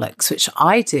Talking Bollocks, which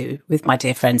I do with my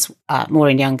dear friends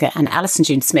Maureen Younger and Alison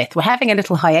June Smith. We're having a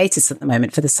little hiatus at the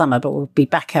moment for the summer, but we'll be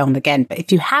back on again. But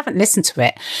if you haven't listened to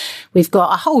it, we've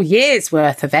got a whole year's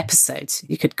worth of episodes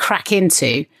you could crack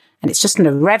into. And it's just an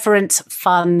irreverent,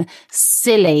 fun,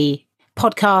 silly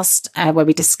podcast where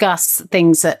we discuss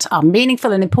things that are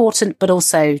meaningful and important, but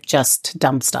also just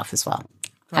dumb stuff as well.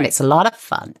 Right. And it's a lot of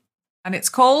fun. And it's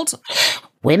called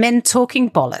Women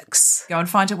Talking Bollocks. Go and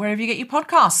find it wherever you get your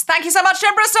podcasts. Thank you so much,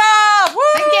 Jen Brister. Woo!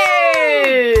 Thank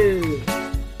you.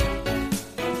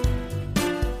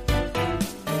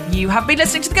 You have been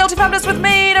listening to The Guilty Feminist with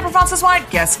me, Deborah Frances White,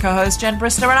 guest co-host Jen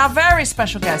Brister, and our very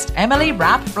special guest, Emily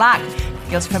Rapp Black.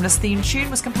 The Guilty Feminist theme tune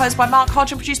was composed by Mark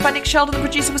Hodge and produced by Nick Sheldon. The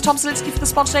producer was Tom Salinsky for The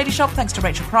Spontaneity Shop. Thanks to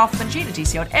Rachel Craftman, Gina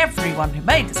DCO, and everyone who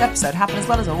made this episode happen, as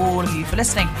well as all of you for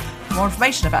listening. For more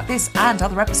information about this and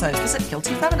other episodes, visit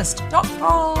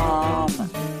guiltyfeminist.com.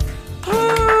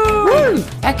 Woo!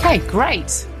 Okay,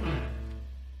 great.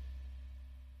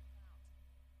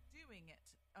 Doing it.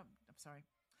 I'm sorry.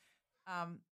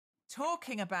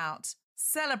 Talking about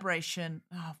celebration.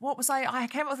 Oh, what was I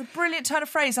came up with a brilliant turn of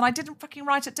phrase and I didn't fucking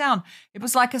write it down. It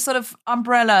was like a sort of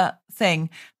umbrella thing,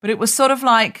 but it was sort of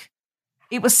like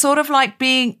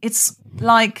being, it's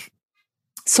like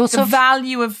sort the of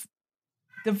value of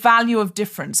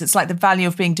difference. It's like the value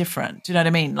of being different. Do you know what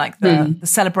I mean? Like the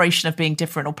celebration of being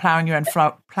different, or plowing your own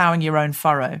furrow.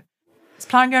 Is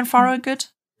plowing your own furrow good?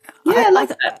 Yeah, I like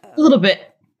that. A little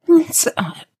bit. No?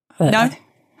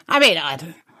 I mean, I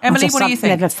don't. Emily, what do you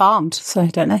think? I've never farmed, so I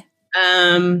don't know.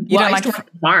 You don't like to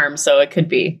farm, so it could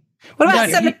be. What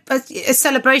about a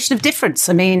celebration of difference?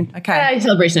 I mean, okay, yeah,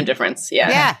 celebration of difference. Yeah,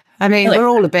 yeah. I mean, we're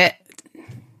all a bit,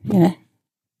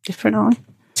 different, aren't we?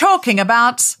 Talking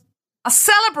about a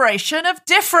celebration of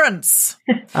difference.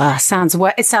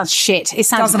 It sounds shit. It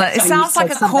sounds, doesn't it? It sounds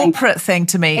like a corporate thing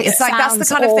to me. It's like that's the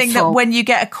kind of thing that when you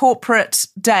get a corporate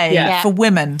day for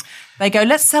women, they go,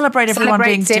 let's celebrate everyone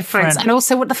being different. And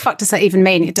also, what the fuck does that even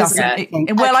mean? It doesn't.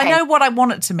 Well, I know what I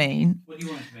want it to mean. What do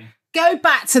you want it to mean? Go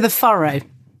back to the furrow.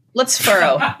 Let's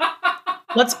furrow.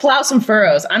 Let's plow some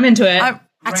furrows. I'm into it.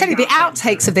 I tell you, the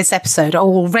outtakes of this episode are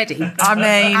already. I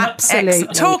mean, absolutely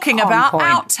talking about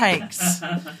outtakes.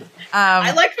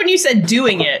 I liked when you said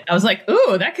doing it. I was like,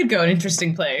 ooh, that could go an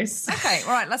interesting place. Okay,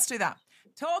 all right, let's do that.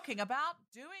 Talking about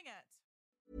doing it.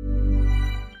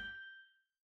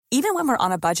 Even when we're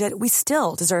on a budget, we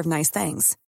still deserve nice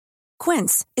things.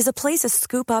 Quince is a place to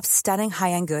scoop up stunning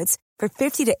high-end goods for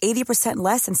 50 to 80%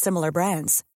 less than similar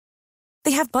brands.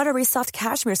 They have buttery soft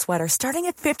cashmere sweaters starting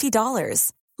at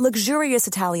 $50, luxurious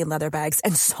Italian leather bags,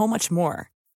 and so much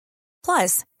more.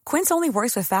 Plus, Quince only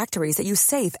works with factories that use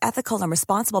safe, ethical, and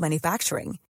responsible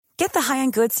manufacturing. Get the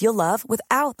high-end goods you'll love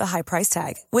without the high price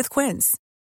tag with Quince.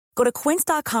 Go to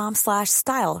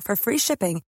quince.com/style for free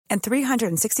shipping and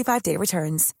 365-day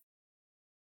returns.